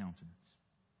sharpen their countenance.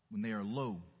 When they are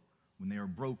low, when they are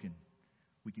broken,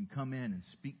 we can come in and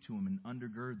speak to them and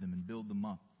undergird them and build them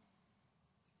up.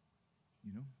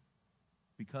 You know?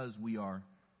 Because we are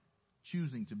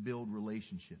choosing to build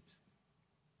relationships.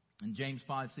 And James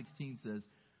 5:16 says,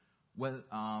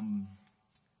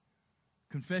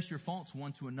 confess your faults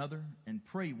one to another and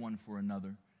pray one for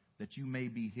another that you may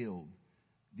be healed.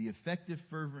 The effective,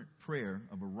 fervent prayer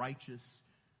of a righteous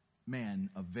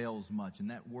man avails much. And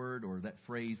that word or that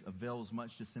phrase, avails much,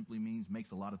 just simply means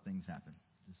makes a lot of things happen.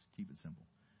 Just keep it simple.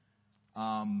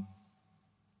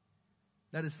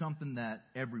 That is something that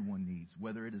everyone needs,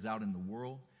 whether it is out in the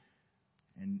world,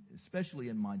 and especially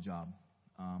in my job.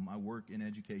 I work in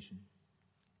education,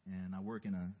 and I work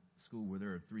in a school where there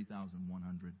are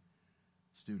 3,100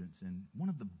 students. And one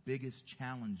of the biggest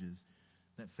challenges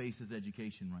that faces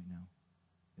education right now,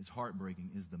 is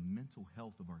heartbreaking, is the mental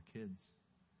health of our kids.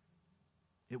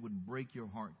 It would break your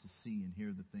heart to see and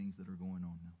hear the things that are going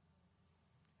on now.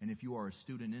 And if you are a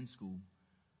student in school,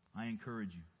 I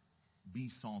encourage you, be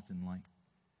salt and light.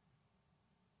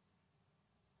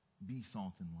 Be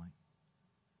salt and light.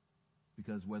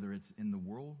 Because whether it's in the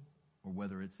world or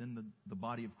whether it's in the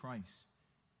body of Christ,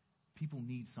 people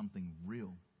need something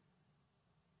real.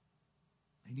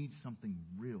 They need something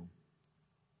real.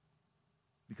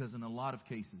 Because in a lot of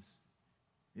cases,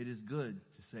 it is good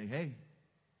to say, hey,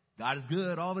 God is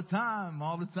good all the time.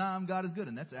 All the time, God is good.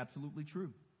 And that's absolutely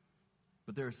true.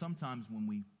 But there are some times when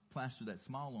we plaster that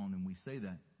smile on and we say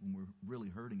that when we're really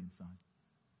hurting inside.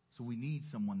 So we need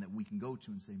someone that we can go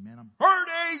to and say, man, I'm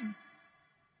hurting.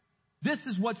 This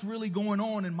is what's really going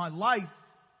on in my life.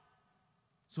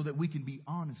 So that we can be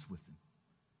honest with Him.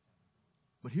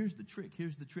 But here's the trick.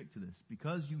 Here's the trick to this.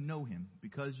 Because you know Him,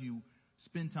 because you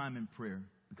spend time in prayer,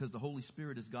 because the Holy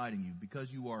Spirit is guiding you, because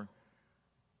you are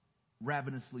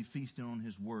ravenously feasting on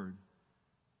His Word,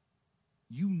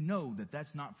 you know that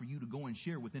that's not for you to go and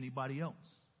share with anybody else.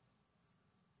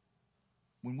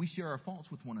 When we share our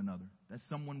faults with one another, that's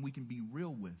someone we can be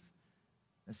real with.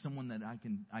 That's someone that I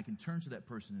can turn to that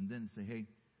person and then say, hey,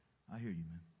 I hear you,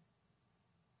 man.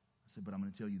 I said, but I'm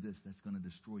going to tell you this, that's going to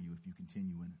destroy you if you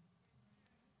continue in it.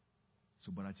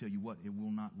 So, but I tell you what, it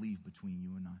will not leave between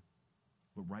you and I.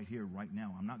 But right here, right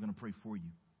now, I'm not going to pray for you.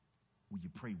 Will you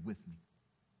pray with me?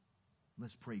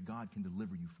 Let's pray God can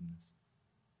deliver you from this.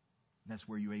 That's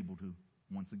where you're able to,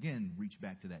 once again, reach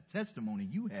back to that testimony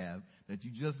you have that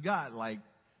you just got like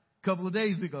a couple of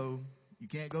days ago. You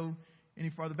can't go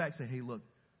any farther back. Say, hey, look,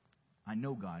 I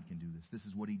know God can do this. This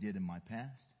is what He did in my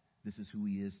past. This is who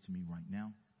He is to me right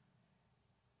now.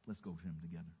 Let's go to Him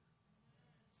together.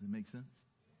 Does it make sense?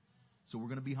 So we're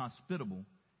going to be hospitable,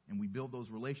 and we build those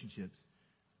relationships.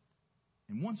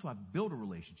 And once I've built a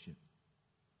relationship,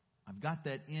 I've got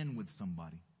that in with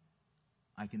somebody,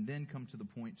 I can then come to the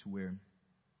point to where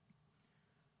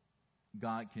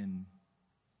I can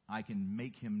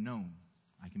make Him known.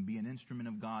 I can be an instrument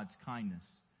of God's kindness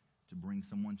to bring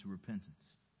someone to repentance.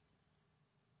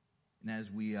 And as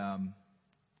we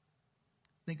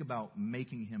think about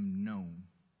making Him known,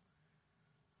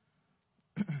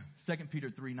 2 Peter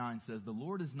 3:9 says, the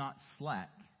Lord is not slack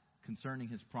concerning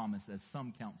His promise, as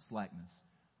some count slackness,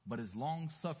 but is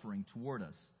long-suffering toward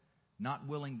us, not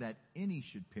willing that any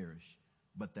should perish,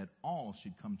 but that all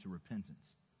should come to repentance.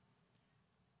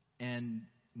 And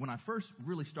when I first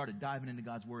really started diving into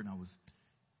God's Word, and I was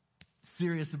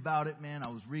serious about it, man, I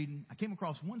was reading, I came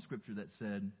across one scripture that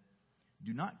said,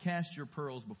 do not cast your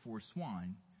pearls before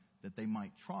swine, that they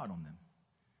might trod on them.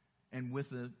 And with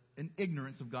an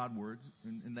ignorance of God's words,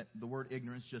 and that the word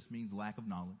ignorance just means lack of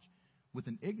knowledge. With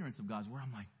an ignorance of God's word,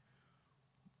 I'm like,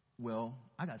 well,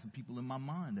 I got some people in my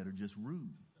mind that are just rude.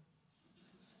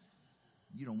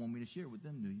 You don't want me to share with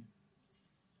them, do you?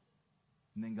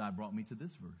 And then God brought me to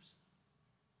this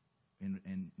verse.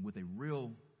 And with a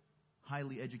real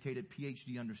highly educated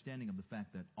PhD understanding of the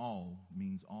fact that all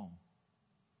means all.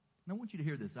 And I want you to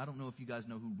hear this. I don't know if you guys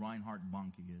know who Reinhard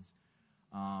Bonnke is.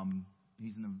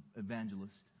 He's an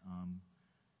evangelist.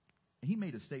 He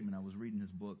made a statement. I was reading his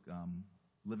book,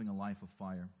 Living a Life of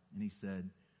Fire. And he said,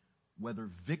 whether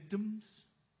victims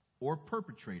or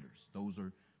perpetrators,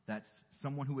 that's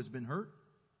someone who has been hurt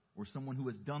or someone who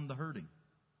has done the hurting.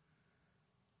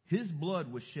 His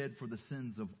blood was shed for the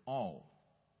sins of all.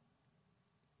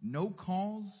 No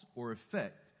cause or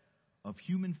effect of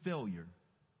human failure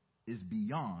is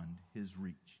beyond His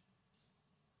reach.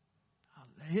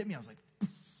 That hit me. I was like,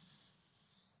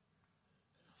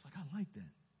 I like that.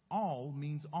 All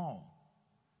means all.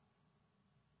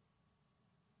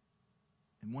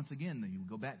 And once again, you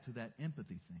go back to that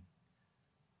empathy thing.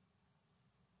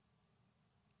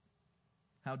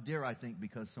 How dare I think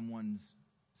because someone's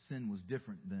sin was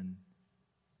different than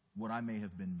what I may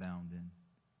have been bound in,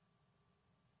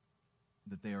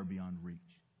 that they are beyond reach.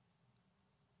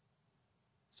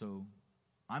 So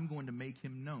I'm going to make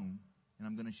Him known, and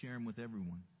I'm going to share Him with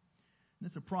everyone. And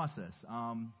it's a process.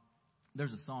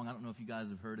 There's a song, I don't know if you guys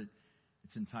have heard it.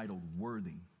 It's entitled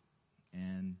Worthy.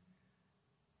 And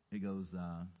it goes,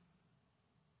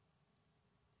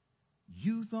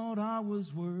 you thought I was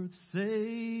worth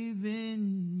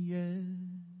saving, yeah.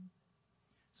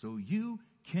 So you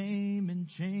came and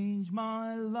changed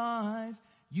my life.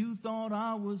 You thought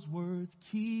I was worth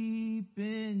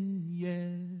keeping,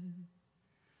 yeah.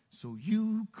 So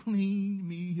you cleaned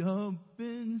me up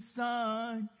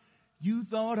inside. You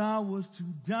thought I was to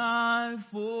die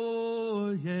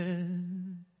for, yeah.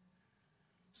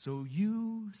 So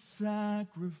you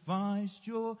sacrificed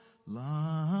your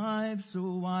life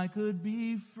so I could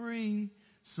be free,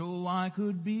 so I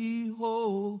could be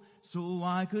whole, so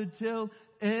I could tell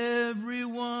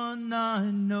everyone I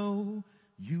know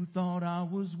you thought I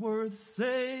was worth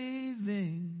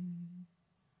saving.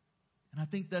 And I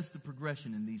think that's the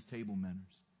progression in these table manners.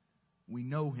 We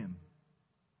know Him.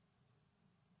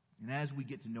 And as we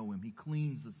get to know Him, He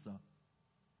cleans us up.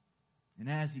 And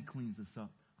as He cleans us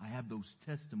up, I have those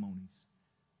testimonies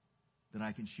that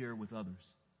I can share with others,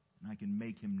 and I can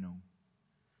make Him known.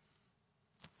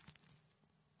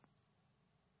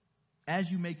 As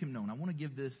you make Him known, I want to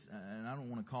give this, and I don't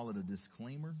want to call it a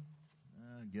disclaimer.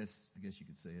 I guess you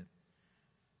could say it.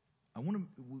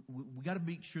 We got to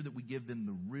make sure that we give them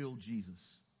the real Jesus.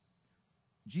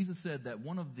 Jesus said that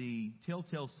one of the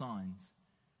telltale signs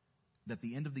that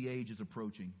the end of the age is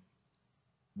approaching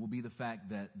will be the fact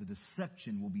that the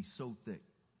deception will be so thick.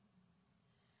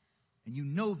 And you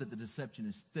know that the deception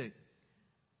is thick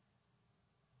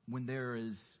when there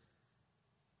is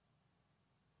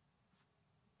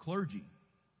clergy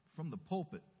from the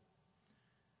pulpit.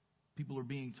 People are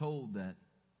being told that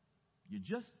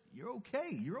you're okay.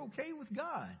 You're okay with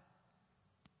God.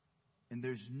 And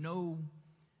there's no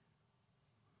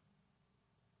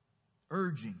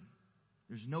urging.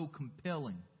 There's no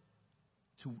compelling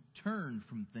to turn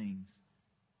from things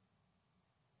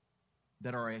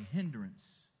that are a hindrance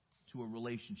to a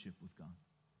relationship with God.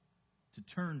 To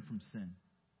turn from sin.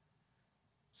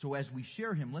 So as we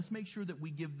share Him, let's make sure that we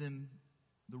give them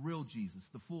the real Jesus,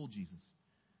 the full Jesus.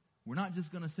 We're not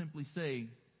just going to simply say,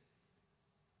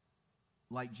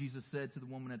 like Jesus said to the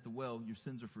woman at the well, your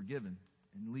sins are forgiven,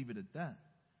 and leave it at that.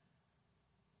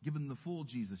 Give them the full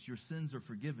Jesus. Your sins are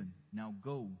forgiven. Now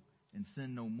go and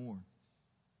sin no more.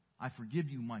 I forgive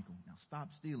you, Michael. Now stop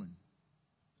stealing.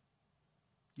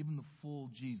 Give them the full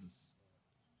Jesus.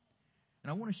 And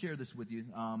I want to share this with you,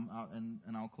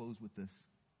 and I'll close with this.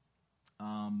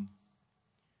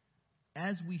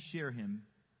 As we share Him,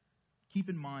 keep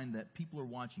in mind that people are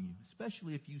watching you,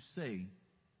 especially if you say,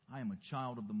 I am a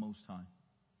child of the Most High.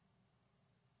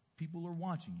 People are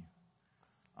watching you.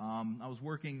 I was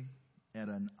working at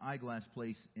an eyeglass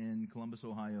place in Columbus,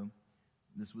 Ohio.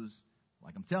 This was,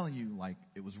 like I'm telling you, like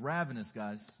it was ravenous,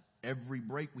 guys. Every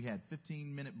break we had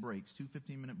 15-minute breaks, 2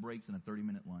 15-minute breaks and a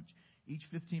 30-minute lunch. Each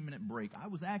 15-minute break, I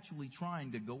was actually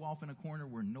trying to go off in a corner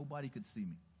where nobody could see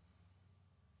me.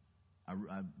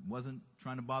 I wasn't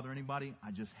trying to bother anybody.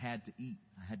 I just had to eat.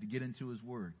 I had to get into His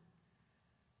Word.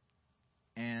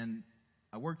 And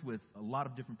I worked with a lot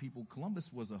of different people. Columbus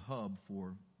was a hub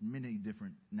for many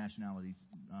different nationalities,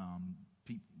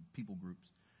 people groups.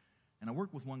 And I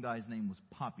worked with one guy. His name was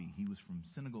Poppy. He was from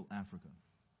Senegal, Africa.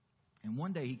 And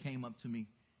one day he came up to me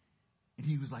and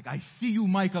he was like, I see you,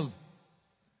 Michael.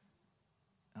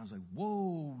 And I was like,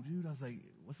 whoa, dude. I was like,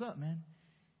 what's up, man?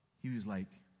 He was like,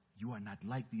 you are not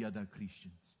like the other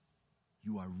Christians.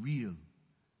 You are real.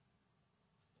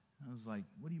 I was like,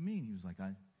 what do you mean? He was like,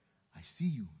 I see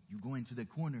you. You go into the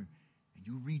corner and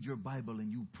you read your Bible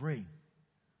and you pray.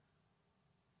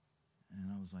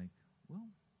 And I was like, well,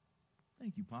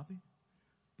 thank you, Poppy.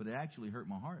 But it actually hurt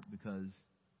my heart because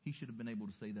he should have been able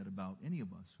to say that about any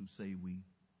of us who say we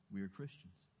are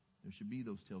Christians. There should be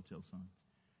those telltale signs.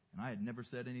 And I had never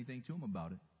said anything to him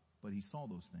about it, but he saw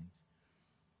those things.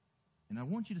 And I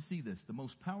want you to see this. The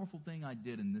most powerful thing I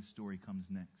did in this story comes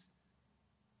next.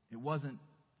 It wasn't,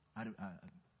 I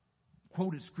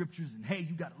quoted scriptures and, hey,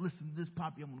 you got to listen to this,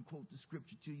 Poppy. I'm going to quote the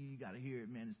scripture to you. You got to hear it,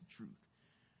 man. It's the truth.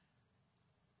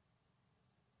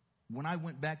 When I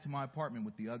went back to my apartment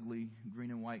with the ugly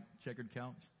green and white checkered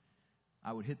couch,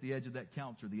 I would hit the edge of that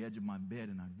couch or the edge of my bed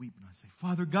and I'd weep and I'd say,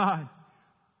 Father God,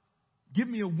 give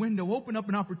me a window. Open up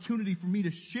an opportunity for me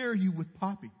to share you with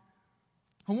Poppy.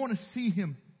 I want to see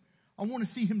him. I want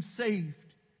to see him saved.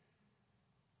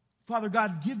 Father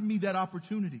God, give me that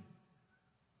opportunity.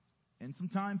 And some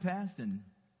time passed and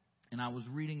I was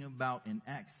reading about in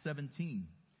Acts 17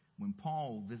 when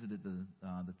Paul visited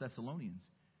the Thessalonians.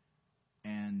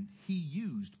 And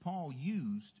Paul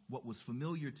used what was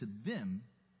familiar to them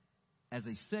as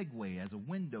a segue, as a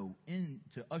window in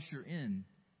to usher in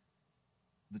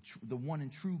the one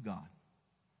and true God.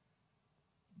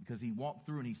 Because he walked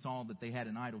through and he saw that they had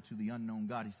an idol to the unknown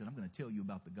God. He said, I'm going to tell you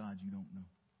about the gods you don't know.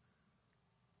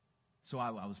 So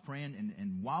I was praying,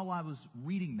 and while I was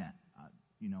reading that,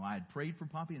 I had prayed for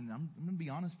Poppy, and I'm going to be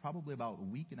honest, probably about a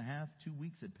week and a half, 2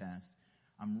 weeks had passed.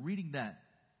 I'm reading that,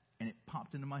 and it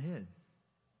popped into my head.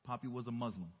 Poppy was a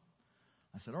Muslim.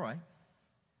 I said, all right,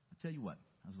 I'll tell you what.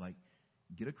 I was like,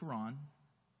 get a Quran,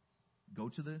 go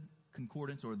to the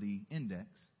concordance or the index,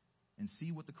 and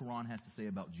see what the Quran has to say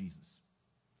about Jesus.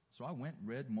 So I went,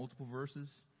 read multiple verses,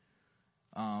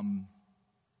 and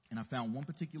I found one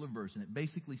particular verse, and it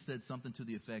basically said something to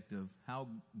the effect of, how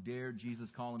dare Jesus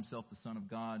call himself the Son of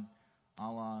God?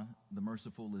 Allah, the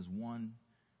merciful, is one.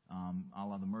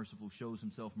 Allah, the merciful, shows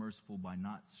himself merciful by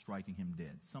not striking him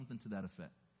dead. Something to that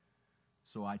effect.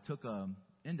 So I took an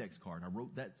index card. I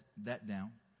wrote that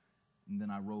down, and then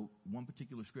I wrote one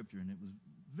particular scripture, and it was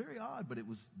very odd, but it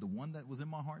was the one that was in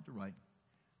my heart to write.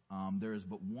 There is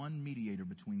but one mediator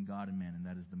between God and man, and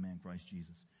that is the man Christ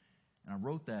Jesus. And I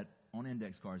wrote that on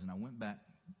index cards, and I went back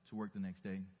to work the next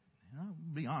day. And I'll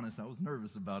be honest, I was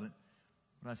nervous about it.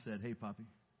 But I said, hey, Poppy,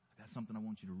 I got something I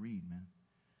want you to read, man.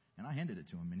 And I handed it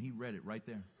to him, and he read it right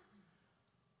there.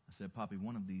 I said, Poppy,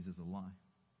 one of these is a lie.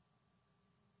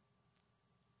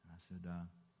 And I said,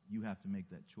 you have to make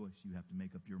that choice. You have to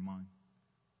make up your mind.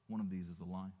 One of these is a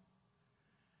lie.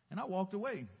 And I walked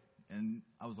away, and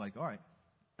I was like, all right,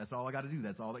 that's all I got to do.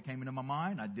 That's all that came into my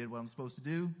mind. I did what I'm supposed to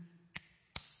do.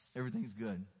 Everything's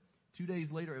good. 2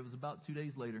 days later, it was about 2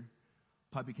 days later,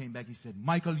 Poppy came back. He said,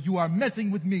 Michael, you are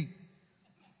messing with me.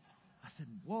 I said,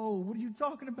 whoa, what are you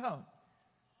talking about?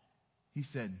 He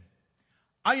said,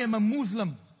 I am a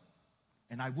Muslim,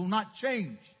 and I will not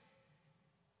change.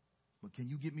 But can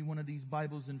you get me one of these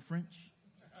Bibles in French?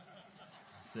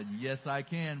 I said, yes, I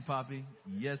can, Poppy.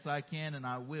 Yes, I can, and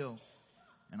I will.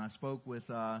 And I spoke with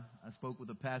a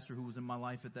pastor who was in my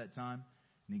life at that time,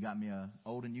 and he got me an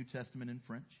Old and New Testament in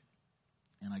French,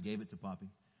 and I gave it to Poppy.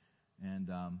 And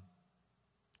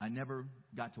I never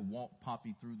got to walk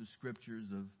Poppy through the scriptures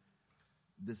of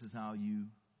this is how you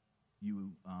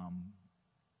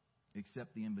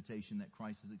accept the invitation that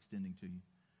Christ is extending to you.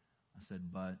 I said,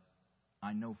 but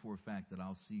I know for a fact that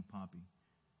I'll see Poppy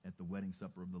at the wedding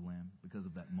supper of the Lamb because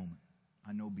of that moment.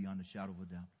 I know beyond a shadow of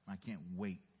a doubt. I can't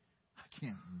wait. I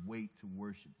can't wait to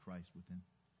worship Christ with him.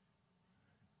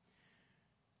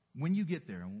 When you get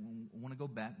there, I want to go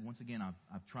back. Once again,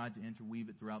 I've tried to interweave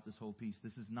it throughout this whole piece.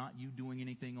 This is not you doing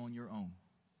anything on your own.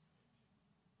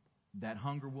 That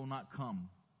hunger will not come.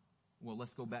 Well,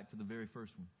 let's go back to the very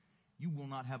first one. You will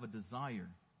not have a desire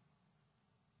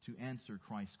to answer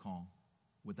Christ's call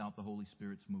without the Holy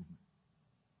Spirit's movement.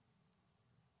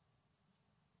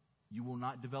 You will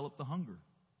not develop the hunger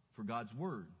for God's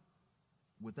Word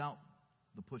without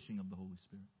the pushing of the Holy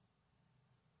Spirit.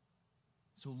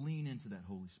 So lean into that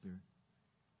Holy Spirit.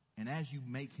 And as you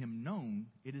make him known,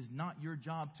 it is not your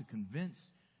job to convince,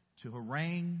 to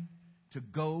harangue, to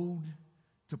goad,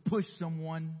 to push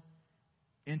someone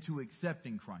into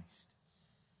accepting Christ.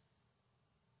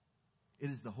 It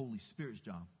is the Holy Spirit's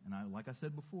job. And like I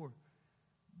said before,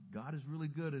 God is really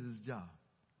good at his job.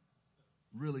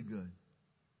 Really good.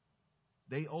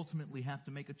 They ultimately have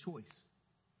to make a choice.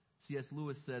 C.S.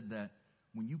 Lewis said that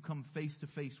when you come face to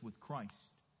face with Christ,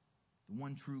 the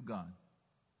one true God,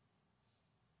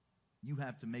 you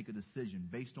have to make a decision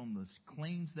based on the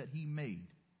claims that he made.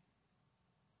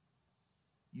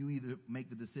 You either make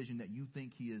the decision that you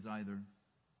think he is either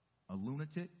a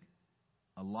lunatic,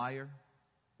 a liar,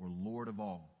 or Lord of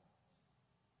all.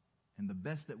 And the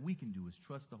best that we can do is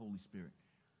trust the Holy Spirit.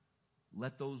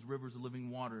 Let those rivers of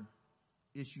living water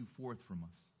issue forth from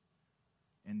us.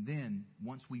 And then,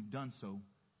 once we've done so,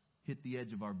 hit the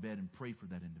edge of our bed and pray for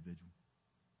that individual.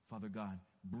 Father God,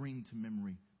 bring to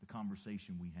memory the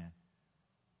conversation we had,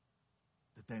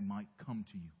 that they might come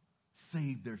to you.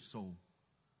 Save their soul.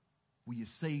 Will you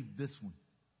save this one?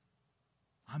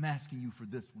 I'm asking you for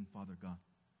this one, Father God.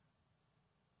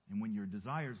 And when your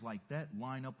desires like that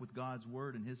line up with God's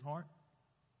Word and his heart,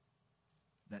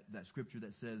 that scripture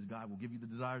that says God will give you the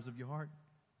desires of your heart,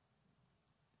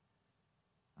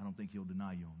 I don't think he'll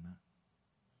deny you on that.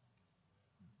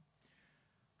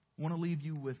 I want to leave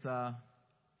you with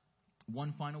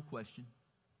one final question.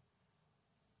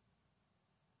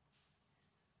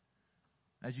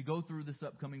 As you go through this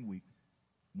upcoming week,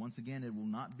 once again, it will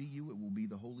not be you, it will be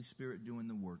the Holy Spirit doing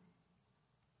the work.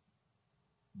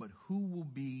 But who will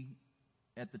be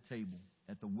at the table,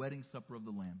 at the wedding supper of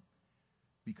the Lamb?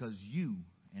 Because you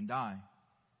and I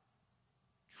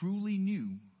truly knew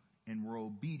and were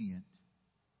obedient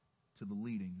to the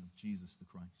leading of Jesus the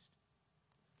Christ.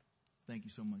 Thank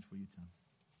you so much for your time.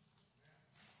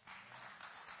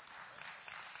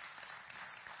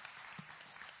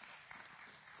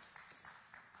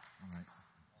 All right.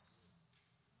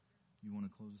 You want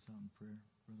to close us out in prayer,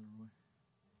 Brother Roy?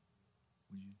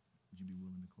 Would you be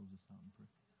willing to close us out in prayer?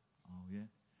 Oh, yeah?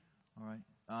 All right.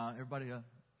 Everybody,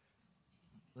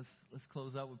 let's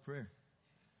close out with prayer.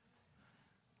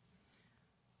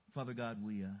 Father God,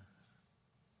 we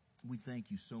thank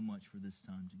you so much for this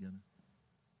time together.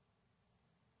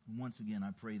 And once again,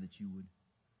 I pray that you would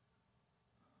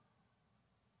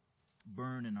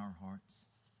burn in our hearts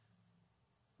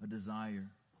a desire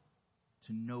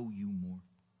to know you more.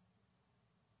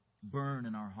 Burn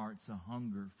in our hearts a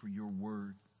hunger for your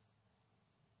word.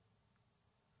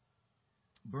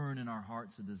 Burn in our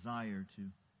hearts a desire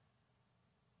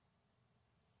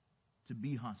to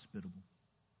be hospitable,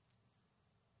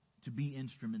 to be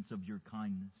instruments of your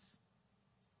kindness.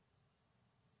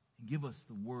 And give us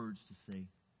the words to say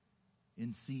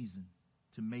in season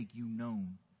to make you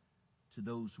known to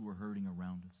those who are hurting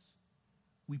around us.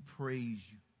 We praise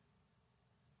you.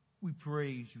 We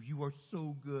praise you. You are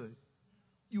so good.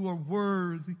 You are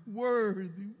worthy,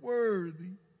 worthy,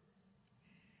 worthy.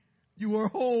 You are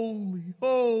holy,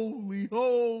 holy,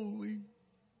 holy.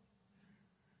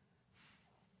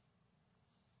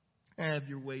 Have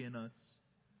your way in us.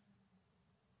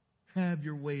 Have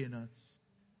your way in us.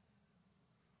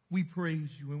 We praise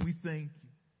you and we thank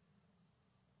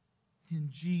you.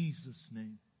 In Jesus'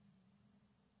 name.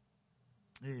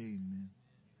 Amen.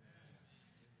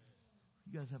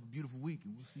 You guys have a beautiful week,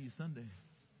 and we'll see you Sunday.